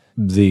like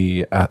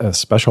the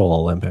Special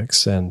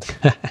Olympics and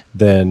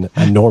then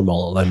a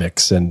normal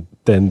Olympics and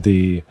then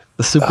the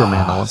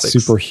Superman Olympics.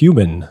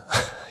 Superhuman.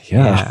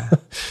 Yeah.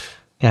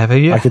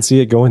 I could see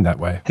it going that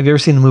way. Have you ever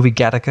seen the movie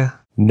Gattaca?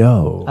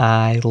 No.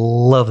 I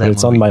love that movie.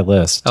 It's on my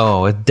list.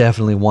 Oh, it's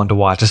definitely one to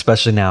watch,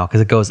 especially now,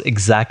 because it goes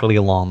exactly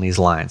along these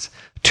lines.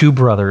 Two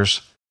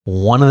brothers.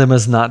 One of them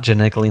is not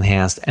genetically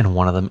enhanced, and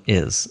one of them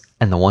is.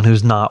 And the one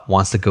who's not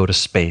wants to go to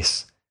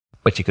space.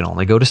 But you can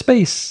only go to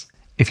space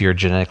if you're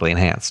genetically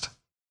enhanced.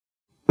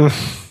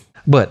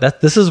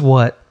 But this is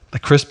what the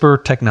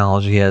CRISPR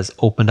technology has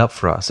opened up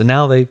for us. And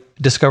now they've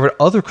discovered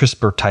other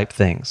CRISPR type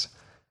things.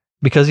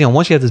 Because,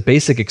 once you have this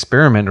basic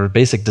experiment or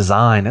basic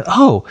design,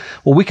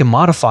 we can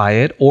modify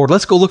it, or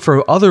let's go look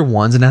for other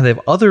ones. And now they have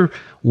other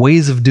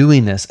ways of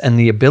doing this. And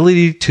the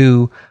ability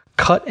to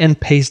cut and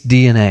paste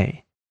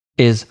DNA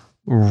is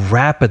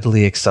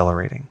rapidly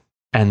accelerating.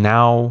 And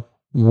now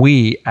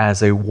we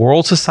as a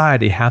world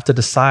society have to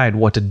decide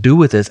what to do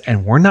with this,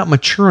 and we're not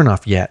mature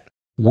enough yet.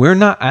 We're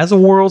not, as a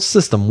world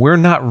system, we're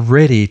not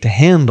ready to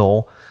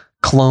handle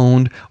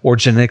cloned or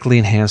genetically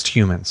enhanced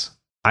humans.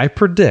 I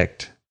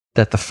predict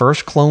that the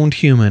first cloned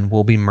human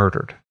will be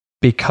murdered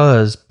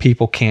because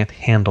people can't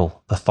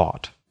handle the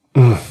thought.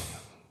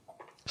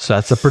 So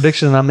that's a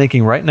prediction that I'm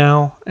making right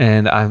now,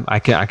 and I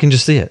can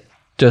just see it.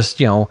 Just,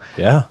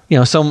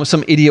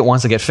 some idiot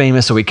wants to get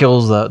famous, so he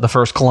kills the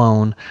first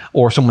clone,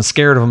 or someone's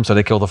scared of him, so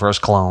they kill the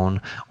first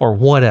clone, or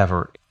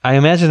whatever. I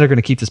imagine they're going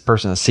to keep this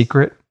person a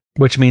secret,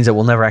 which means that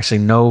we'll never actually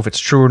know if it's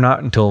true or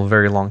not until a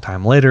very long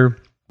time later.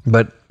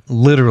 But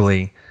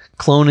literally,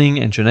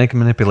 cloning and genetic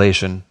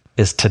manipulation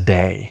is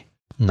today,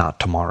 not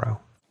tomorrow.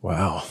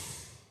 Wow.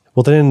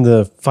 Well, then in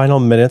the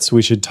final minutes,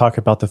 we should talk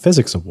about the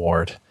Physics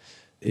Award.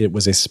 It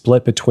was a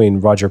split between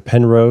Roger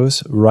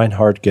Penrose,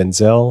 Reinhard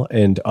Genzel,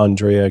 and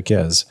Andrea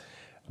Ghez.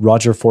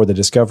 Roger for the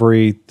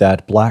discovery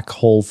that black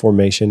hole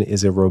formation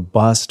is a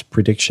robust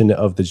prediction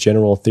of the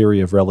general theory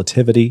of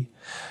relativity.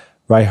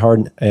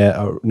 Reinhard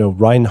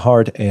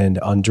and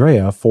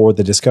Andrea for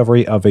the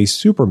discovery of a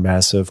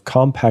supermassive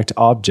compact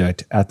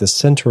object at the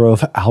center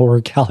of our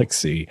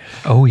galaxy.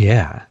 Oh,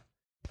 yeah.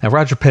 Now,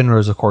 Roger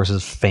Penrose, of course,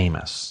 is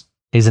famous.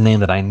 He's a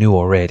name that I knew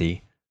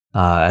already.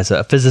 As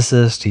a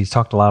physicist, he's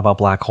talked a lot about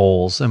black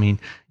holes. I mean,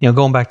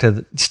 going back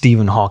to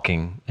Stephen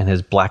Hawking and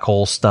his black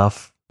hole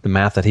stuff, the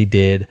math that he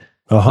did.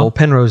 Well,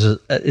 Penrose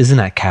is in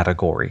that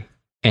category.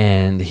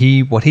 And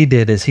what he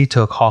did is he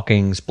took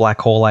Hawking's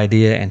black hole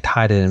idea and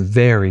tied it in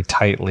very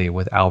tightly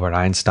with Albert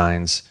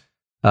Einstein's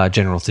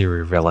general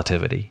theory of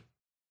relativity.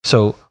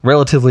 So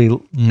relatively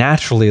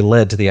naturally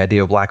led to the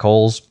idea of black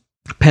holes.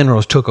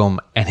 Penrose took them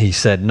and he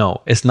said,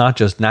 no, it's not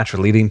just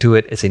naturally leading to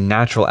it. It's a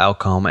natural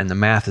outcome, and the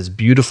math is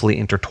beautifully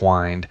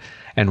intertwined,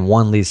 and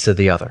one leads to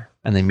the other,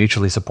 and they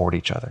mutually support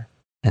each other.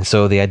 And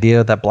so the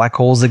idea that black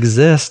holes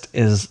exist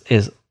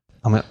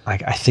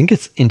I think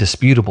it's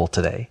indisputable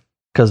today,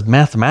 because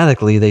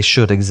mathematically they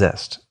should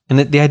exist. And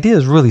the idea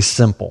is really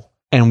simple,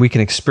 and we can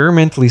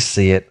experimentally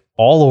see it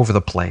all over the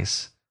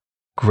place.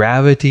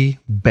 Gravity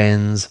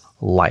bends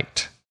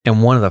light.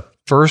 And one of the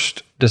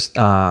first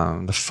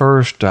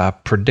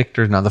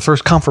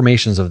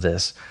confirmations of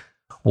this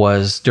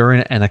was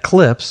during an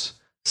eclipse.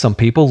 Some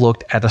people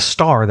looked at a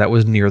star that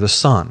was near the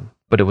sun,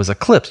 but it was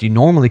eclipsed. You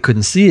normally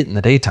couldn't see it in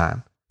the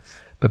daytime.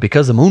 But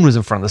because the moon was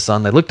in front of the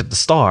sun, they looked at the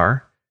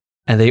star,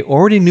 and they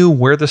already knew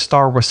where the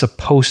star was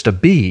supposed to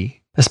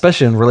be,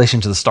 especially in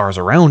relation to the stars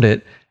around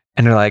it.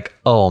 And they're like,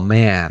 oh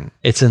man,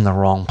 it's in the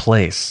wrong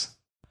place.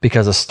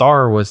 Because the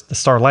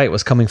starlight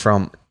was coming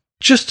from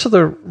just to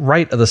the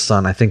right of the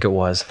sun, I think it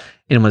was,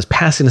 and it was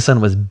passing the sun,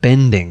 it was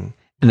bending,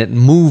 and it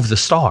moved the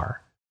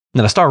star.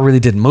 Now, the star really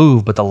didn't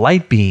move, but the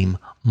light beam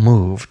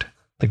moved.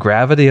 The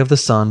gravity of the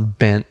sun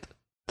bent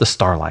the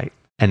starlight.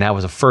 And that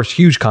was a first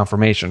huge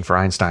confirmation for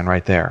Einstein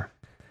right there.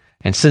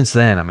 And since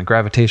then,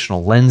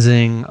 gravitational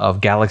lensing of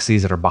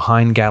galaxies that are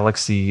behind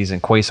galaxies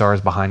and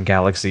quasars behind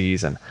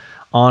galaxies, and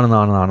on and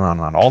on and on and on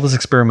and on. All this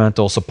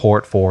experimental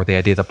support for the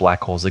idea that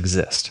black holes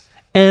exist,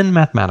 and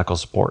mathematical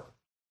support,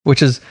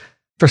 which is,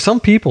 for some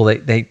people,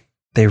 they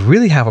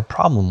really have a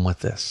problem with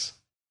this.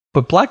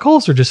 But black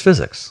holes are just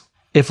physics.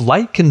 If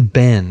light can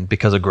bend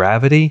because of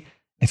gravity,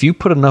 if you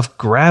put enough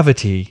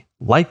gravity,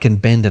 light can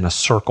bend in a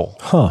circle.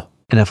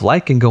 And if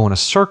light can go in a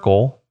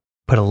circle,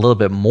 put a little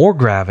bit more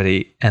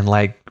gravity, and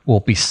light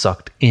will be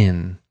sucked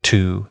in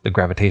to the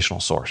gravitational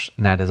source,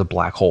 and that is a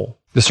black hole.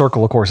 The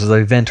circle, of course, is the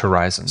event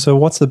horizon. So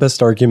what's the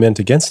best argument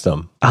against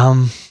them?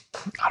 I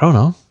don't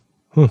know.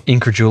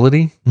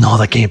 Incredulity? No,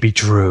 that can't be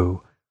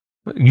true.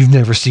 You've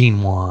never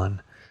seen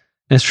one.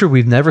 And it's true,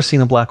 we've never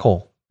seen a black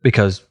hole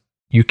because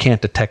you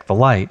can't detect the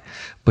light,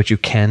 but you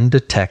can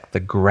detect the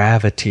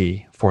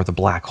gravity for the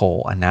black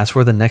hole. And that's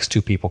where the next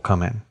two people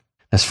come in.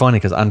 That's funny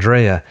because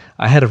Andrea,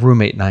 I had a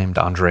roommate named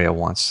Andrea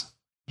once.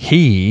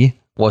 He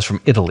was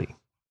from Italy.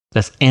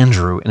 That's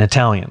Andrew in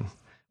Italian.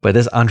 But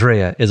this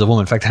Andrea is a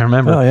woman. In fact, I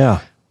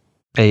remember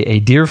a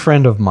dear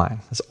friend of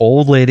mine, this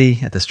old lady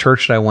at this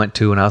church that I went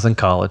to when I was in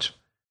college.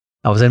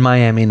 I was in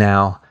Miami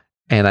now.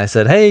 And I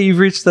said, hey, you've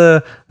reached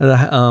the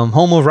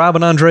home of Rob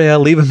and Andrea.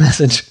 Leave a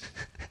message.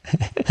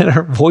 And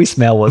her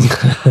voicemail was,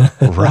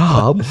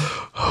 Rob,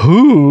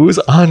 who's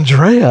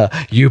Andrea?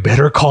 You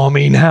better call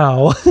me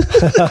now.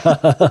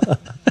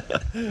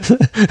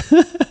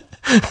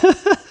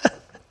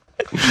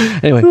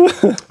 Anyway,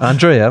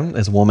 Andrea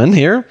is a woman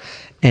here,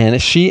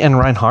 and she and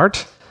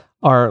Reinhardt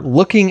are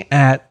looking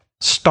at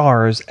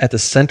stars at the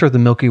center of the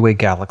Milky Way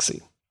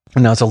galaxy.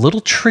 And now it's a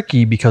little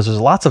tricky because there's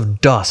lots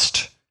of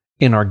dust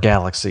in our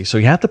galaxy. So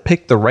you have to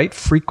pick the right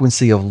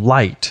frequency of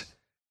light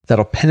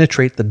that'll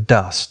penetrate the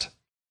dust.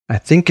 I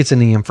think it's in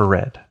the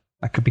infrared.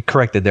 I could be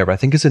corrected there, but I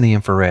think it's in the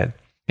infrared.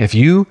 If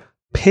you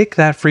pick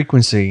that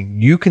frequency,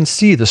 you can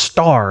see the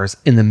stars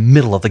in the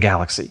middle of the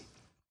galaxy.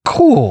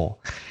 Cool.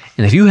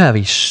 And if you have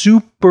a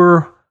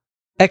super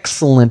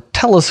excellent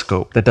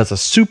telescope that does a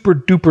super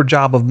duper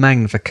job of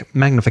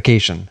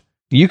magnification,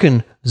 you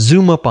can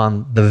zoom up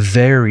on the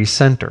very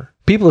center.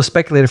 People have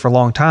speculated for a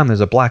long time there's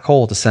a black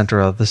hole at the center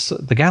of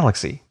the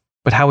galaxy.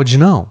 But how would you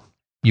know?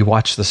 You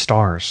watch the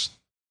stars.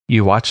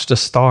 You watch the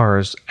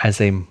stars as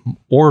they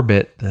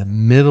orbit the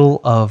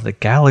middle of the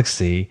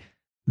galaxy.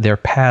 Their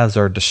paths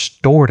are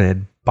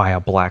distorted by a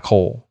black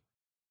hole.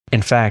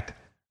 In fact,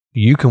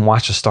 you can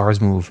watch the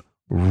stars move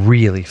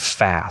really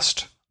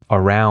fast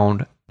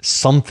around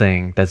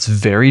something that's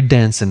very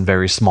dense and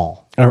very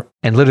small.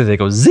 And literally they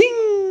go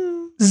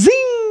zing,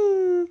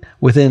 zing.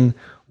 Within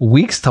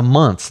weeks to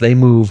months, they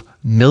move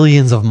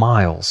millions of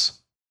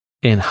miles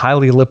in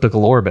highly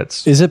elliptical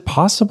orbits. Is it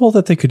possible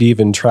that they could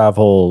even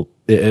travel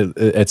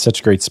at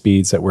such great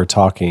speeds that we're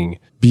talking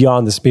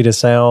beyond the speed of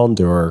sound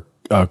or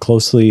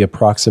closely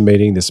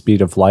approximating the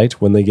speed of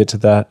light when they get to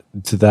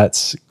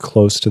that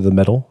close to the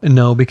middle?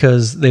 No,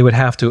 because they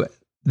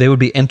would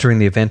be entering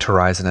the event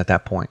horizon at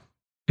that point.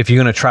 If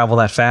you're going to travel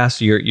that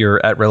fast,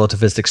 you're at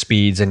relativistic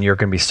speeds and you're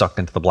going to be sucked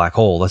into the black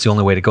hole. That's the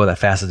only way to go that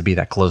fast is to be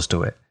that close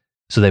to it.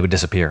 So they would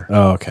disappear.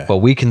 Oh, okay. But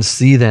we can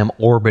see them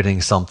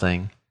orbiting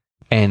something,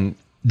 and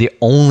the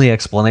only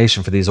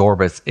explanation for these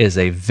orbits is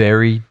a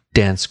very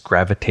dense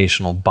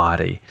gravitational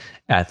body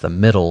at the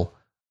middle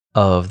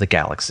of the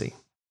galaxy.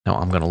 Now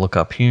I'm going to look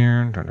up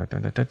here.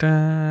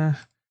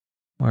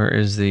 Where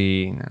is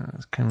the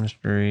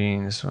chemistry?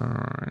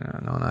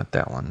 No, not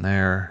that one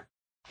there.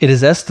 It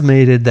is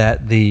estimated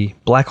that the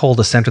black hole at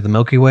the center of the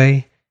Milky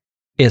Way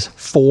is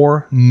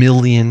 4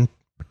 million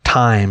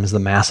times the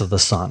mass of the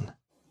sun.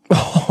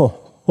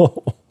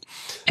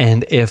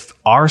 And if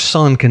our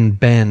sun can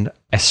bend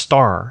a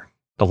star,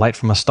 the light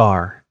from a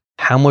star,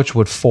 how much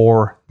would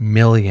 4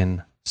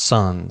 million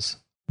suns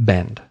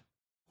bend?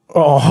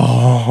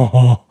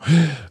 Oh,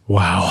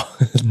 wow.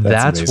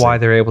 That's why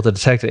they're able to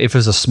detect it. If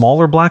it's a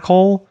smaller black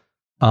hole,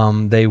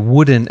 they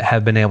wouldn't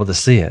have been able to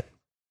see it.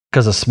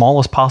 Because the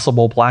smallest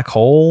possible black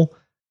hole,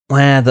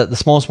 the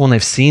smallest one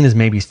they've seen is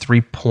maybe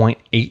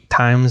 3.8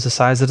 times the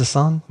size of the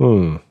sun.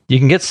 You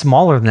can get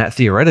smaller than that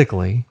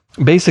theoretically.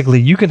 Basically,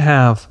 you can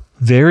have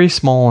very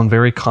small and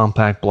very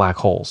compact black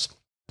holes.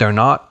 They're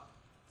not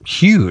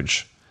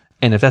huge.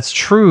 And if that's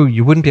true,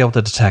 you wouldn't be able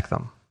to detect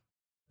them.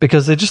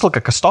 Because they just look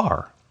like a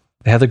star.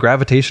 They have the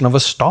gravitation of a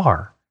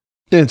star.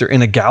 If they're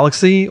in a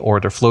galaxy or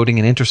they're floating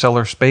in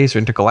interstellar space or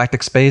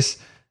intergalactic space,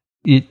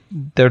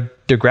 their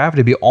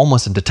gravity would be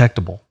almost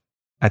indetectable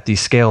at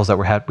these scales that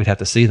we'd have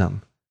to see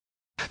them.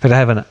 In fact, I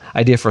have an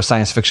idea for a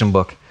science fiction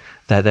book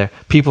that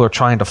people are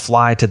trying to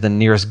fly to the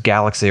nearest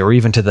galaxy or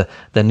even to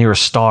the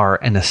nearest star,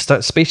 and the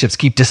spaceships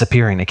keep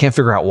disappearing. They can't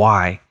figure out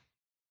why.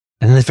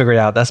 And then they figure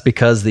out that's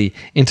because the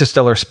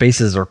interstellar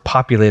spaces are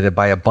populated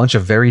by a bunch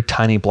of very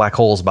tiny black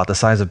holes about the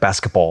size of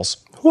basketballs.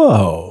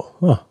 Whoa.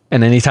 Huh.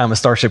 And anytime a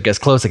starship gets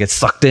close, it gets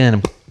sucked in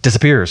and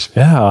disappears.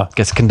 Yeah.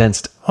 Gets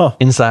condensed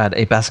inside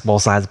a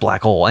basketball-sized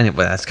black hole.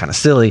 Anyway, that's kind of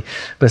silly,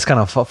 but it's kind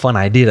of a fun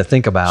idea to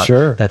think about.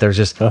 Sure. That there's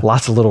just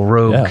lots of little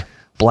rogue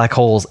black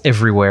holes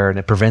everywhere, and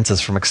it prevents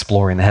us from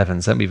exploring the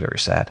heavens. That'd be very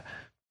sad.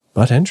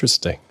 But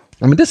interesting.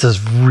 I mean, this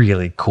is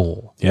really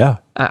cool. Yeah.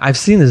 I've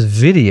seen this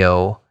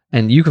video,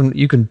 and you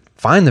can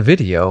find the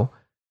video.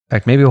 In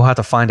fact, maybe we'll have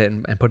to find it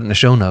and put it in the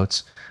show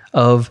notes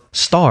of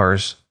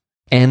stars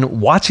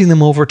and watching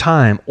them over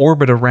time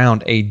orbit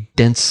around a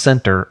dense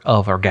center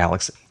of our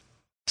galaxy.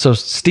 So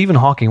Stephen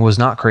Hawking was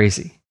not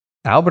crazy.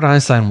 Albert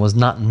Einstein was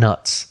not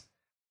nuts.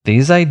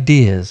 These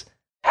ideas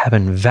have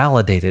been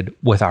validated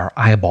with our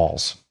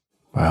eyeballs.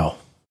 Wow.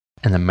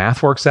 And the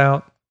math works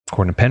out.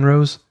 According to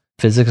Penrose,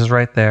 physics is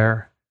right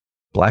there.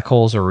 Black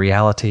holes are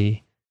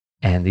reality.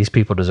 And these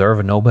people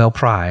deserve a Nobel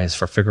Prize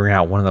for figuring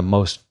out one of the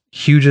most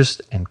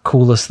hugest and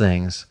coolest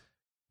things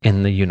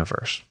in the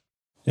universe.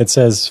 It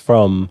says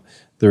from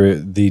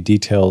the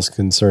details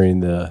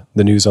concerning the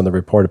news on the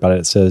report about it,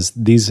 it says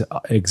these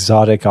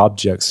exotic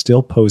objects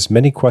still pose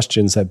many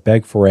questions that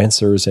beg for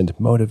answers and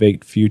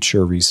motivate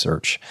future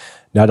research.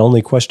 Not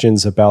only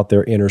questions about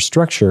their inner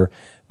structure,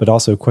 but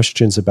also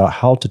questions about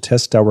how to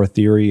test our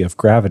theory of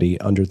gravity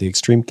under the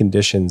extreme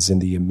conditions in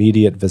the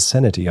immediate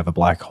vicinity of a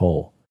black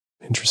hole.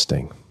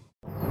 Interesting.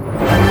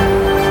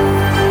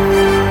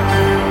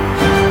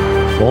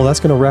 Well, that's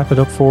going to wrap it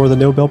up for the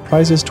Nobel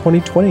Prizes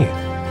 2020.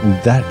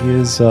 That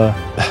is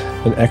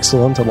an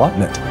excellent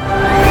allotment.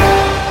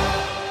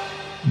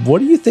 What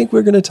do you think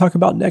we're going to talk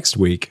about next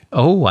week?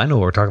 Oh, I know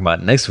what we're talking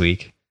about next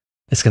week.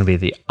 It's going to be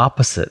the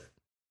opposite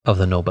of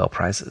the Nobel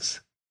Prizes,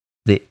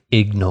 the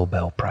Ig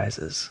Nobel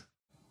Prizes.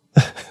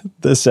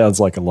 This sounds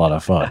like a lot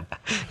of fun.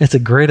 It's a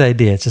great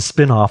idea. It's a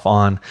spin-off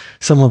on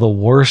some of the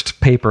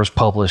worst papers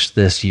published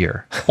this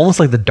year. Almost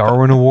like the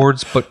Darwin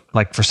Awards, but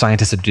like for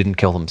scientists who didn't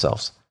kill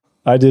themselves.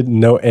 I didn't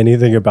know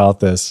anything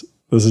about this.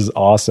 This is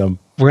awesome.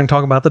 We're going to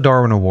talk about the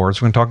Darwin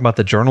Awards. We're going to talk about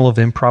the Journal of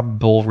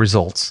Improbable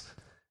Results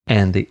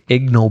and the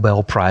Ig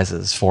Nobel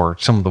Prizes for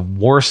some of the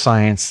worst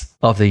science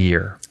of the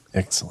year.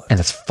 Excellent. And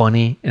it's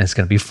funny and it's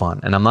going to be fun.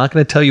 And I'm not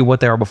going to tell you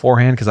what they are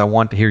beforehand because I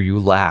want to hear you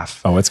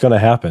laugh. Oh, it's going to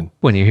happen.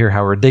 When you hear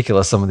how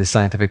ridiculous some of these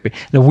scientific... And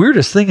the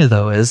weirdest thing,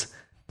 though, is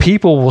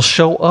people will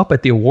show up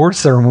at the award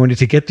ceremony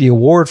to get the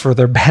award for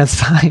their bad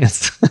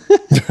science.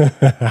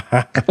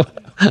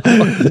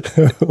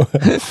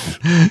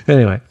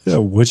 Anyway. Yeah,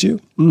 would you?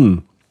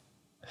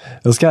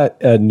 It's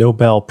got a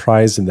Nobel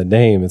Prize in the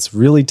name. It's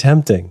really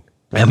tempting.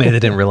 I mean, they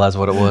didn't realize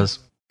what it was.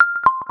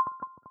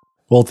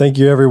 Well, thank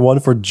you everyone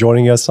for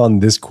joining us on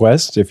this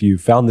quest. If you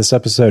found this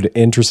episode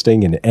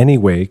interesting in any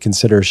way,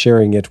 consider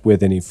sharing it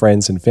with any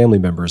friends and family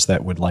members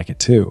that would like it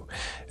too.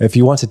 If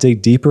you want to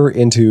dig deeper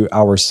into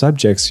our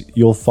subjects,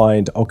 you'll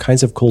find all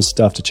kinds of cool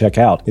stuff to check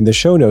out in the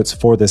show notes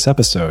for this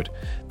episode.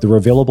 They're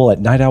available at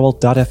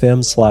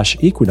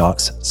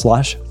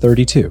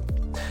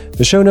nightowl.fm/equinox/32.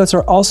 The show notes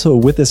are also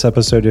with this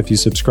episode if you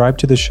subscribe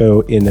to the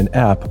show in an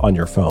app on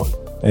your phone.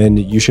 And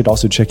you should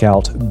also check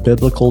out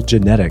Biblical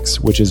Genetics,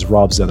 which is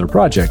Rob's other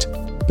project.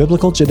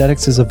 Biblical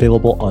Genetics is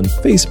available on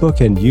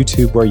Facebook and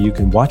YouTube, where you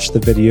can watch the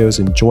videos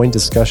and join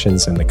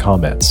discussions in the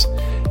comments.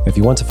 If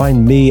you want to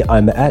find me,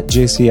 I'm at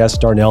JCS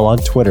Darnell on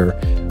Twitter,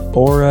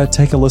 or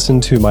take a listen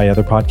to my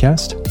other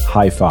podcast,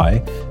 Hi-Fi,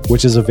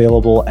 which is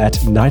available at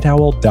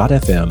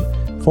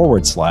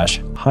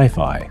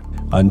nightowl.fm/hi-fi.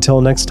 Until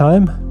next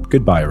time,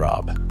 goodbye,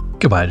 Rob.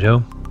 Goodbye,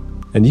 Joe.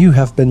 And you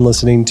have been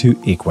listening to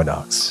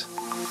Equinox.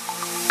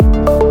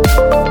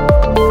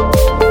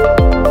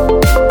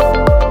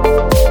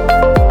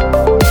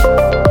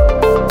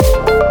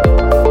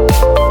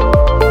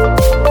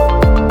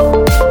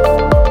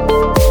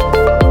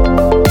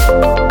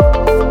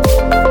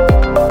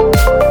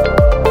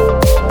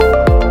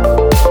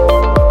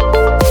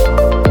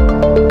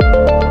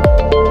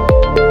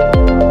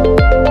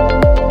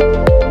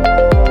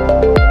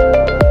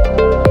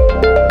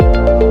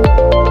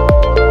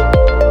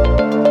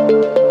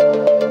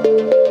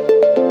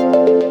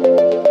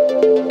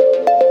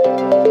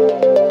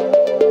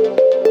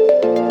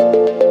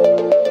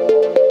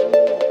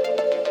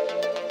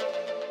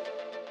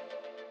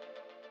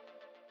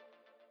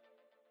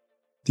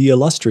 The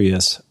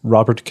illustrious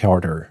Robert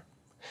Carter.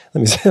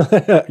 Let me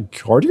say,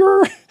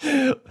 Carter?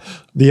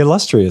 The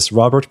illustrious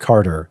Robert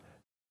Carter